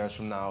 20 years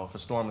from now. If a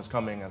storm is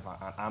coming, and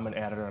I'm an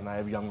editor and I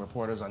have young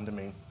reporters under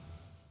me,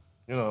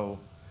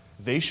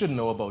 they should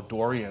know about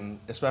Dorian,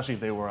 especially if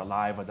they were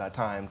alive at that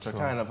time, to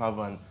kind of have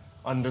an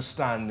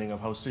understanding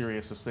of how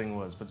serious this thing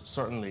was. But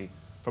certainly,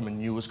 from a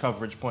news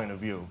coverage point of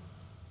view,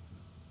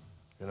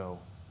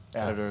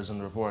 editors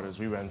and reporters,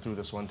 we went through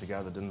this one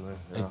together, didn't we?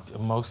 Yeah.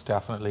 Most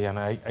definitely, and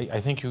I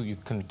think you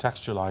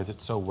contextualize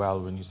it so well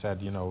when you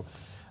said,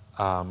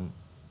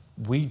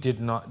 we did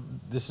not,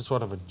 this is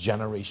sort of a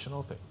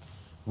generational thing.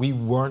 We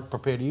weren't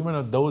prepared.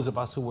 Even those of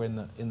us who were in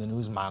the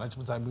news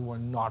management side, we were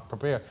not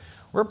prepared.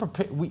 We're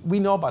prepared. We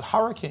know about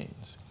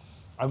hurricanes,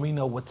 and we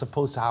know what's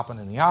supposed to happen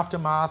in the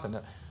aftermath.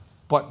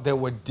 But there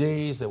were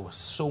days, there was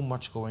so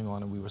much going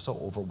on, and we were so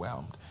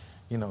overwhelmed.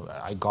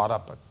 I got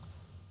up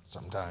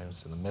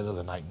sometimes in the middle of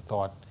the night and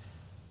thought,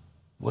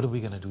 what are we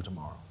going to do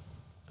tomorrow?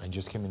 And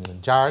just came in.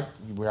 And Jared,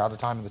 we're out of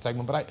time in the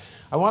segment, but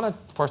I want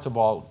to, first of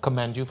all,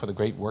 commend you for the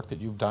great work that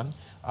you've done,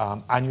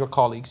 and your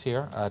colleagues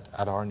here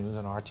at our News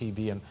and our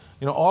TV, and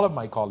all of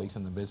my colleagues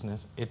in the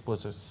business. It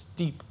was a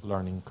steep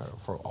learning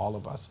curve for all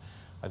of us.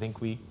 I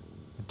think we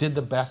did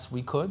the best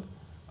we could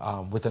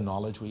with the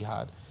knowledge we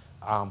had,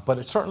 but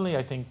it certainly,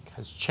 I think,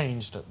 has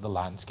changed the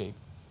landscape,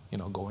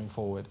 going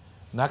forward.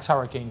 Next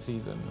hurricane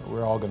season,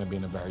 we're all going to be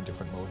in a very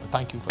different mode. But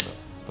thank you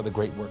for the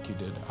great work you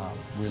did.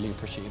 Really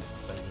appreciate it.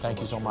 Thank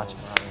you so much.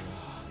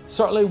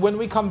 Certainly, when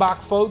we come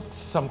back, folks,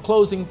 some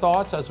closing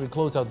thoughts as we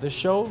close out this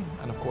show,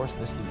 and of course,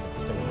 this season.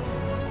 Stay with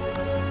us.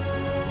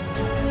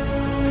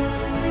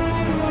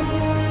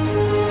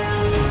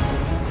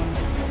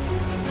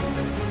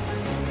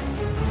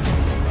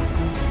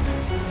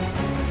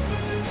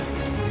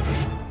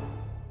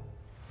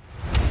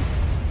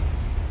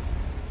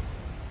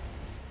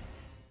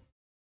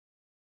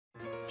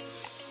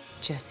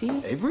 Jesse?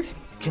 Avery?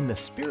 Can the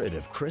spirit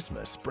of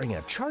Christmas bring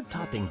a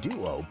chart-topping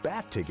duo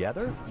back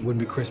together? Would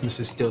Be Christmas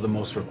is still the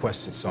most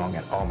requested song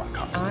at all my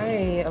concerts.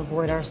 I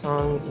avoid our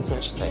songs as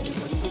much as I can.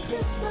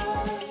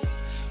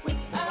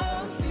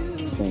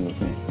 Sing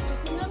with me.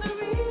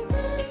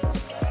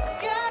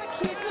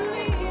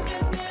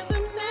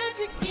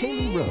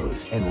 Cays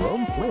Rose and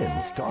Rome Flynn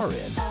star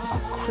in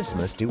A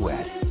Christmas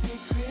Duet.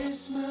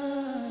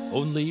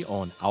 Only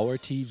on our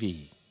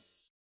TV.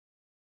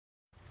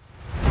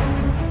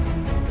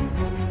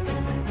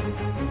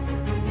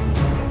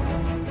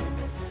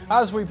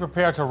 As we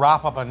prepare to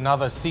wrap up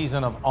another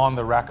season of On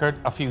the Record,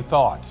 a few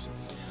thoughts.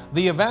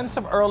 The events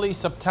of early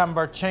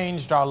September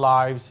changed our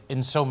lives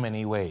in so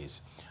many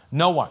ways.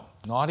 No one,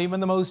 not even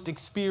the most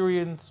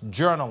experienced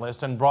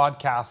journalists and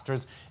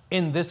broadcasters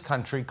in this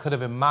country, could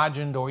have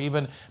imagined or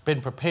even been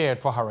prepared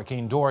for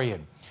Hurricane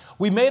Dorian.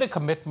 We made a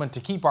commitment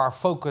to keep our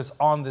focus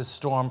on this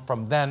storm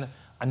from then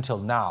until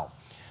now.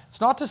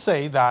 It's not to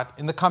say that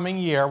in the coming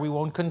year we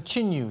won't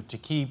continue to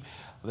keep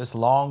this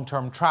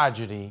long-term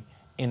tragedy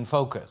in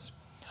focus.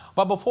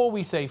 But before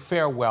we say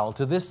farewell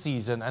to this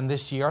season and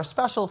this year, a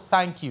special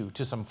thank you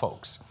to some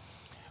folks.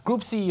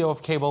 Group CEO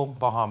of Cable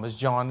Bahamas,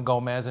 John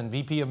Gomez, and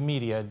VP of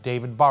Media,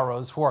 David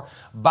Burrows, for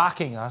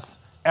backing us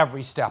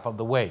every step of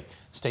the way.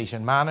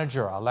 Station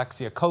manager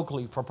Alexia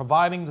Coakley for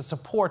providing the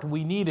support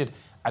we needed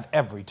at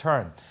every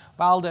turn.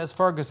 Valdez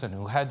Ferguson,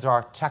 who heads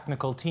our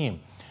technical team.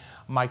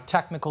 My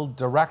technical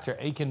director,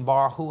 Aiken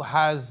Barr, who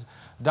has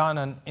done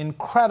an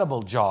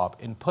incredible job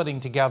in putting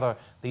together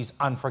these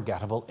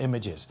unforgettable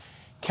images.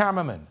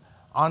 Cameraman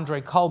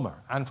Andre Culmer,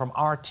 and from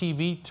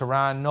RTV,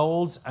 Taran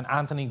Knowles and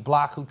Anthony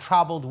Black, who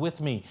traveled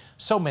with me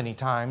so many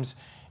times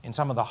in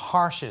some of the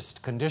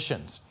harshest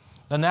conditions.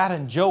 Lynette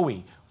and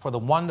Joey for the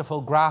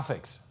wonderful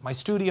graphics. My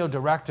studio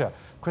director,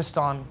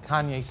 Kriston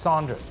Kanye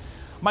Saunders.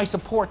 My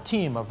support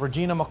team of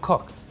Regina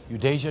McCook,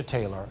 Eudacia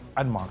Taylor,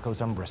 and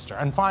Marcos Ambrister.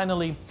 And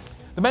finally,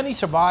 the many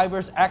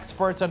survivors,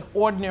 experts, and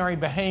ordinary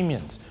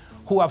Bahamians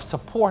who have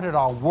supported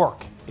our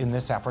work in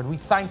this effort. We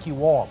thank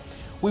you all.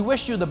 We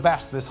wish you the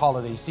best this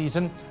holiday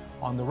season.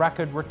 On the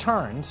Record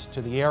returns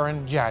to the air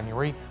in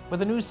January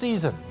with a new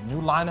season,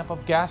 new lineup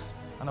of guests,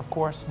 and of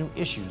course, new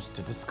issues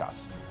to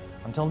discuss.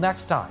 Until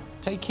next time,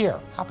 take care,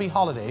 happy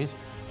holidays,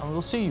 and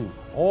we'll see you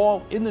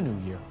all in the new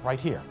year right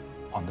here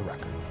on The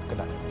Record. Good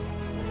night,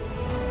 everyone.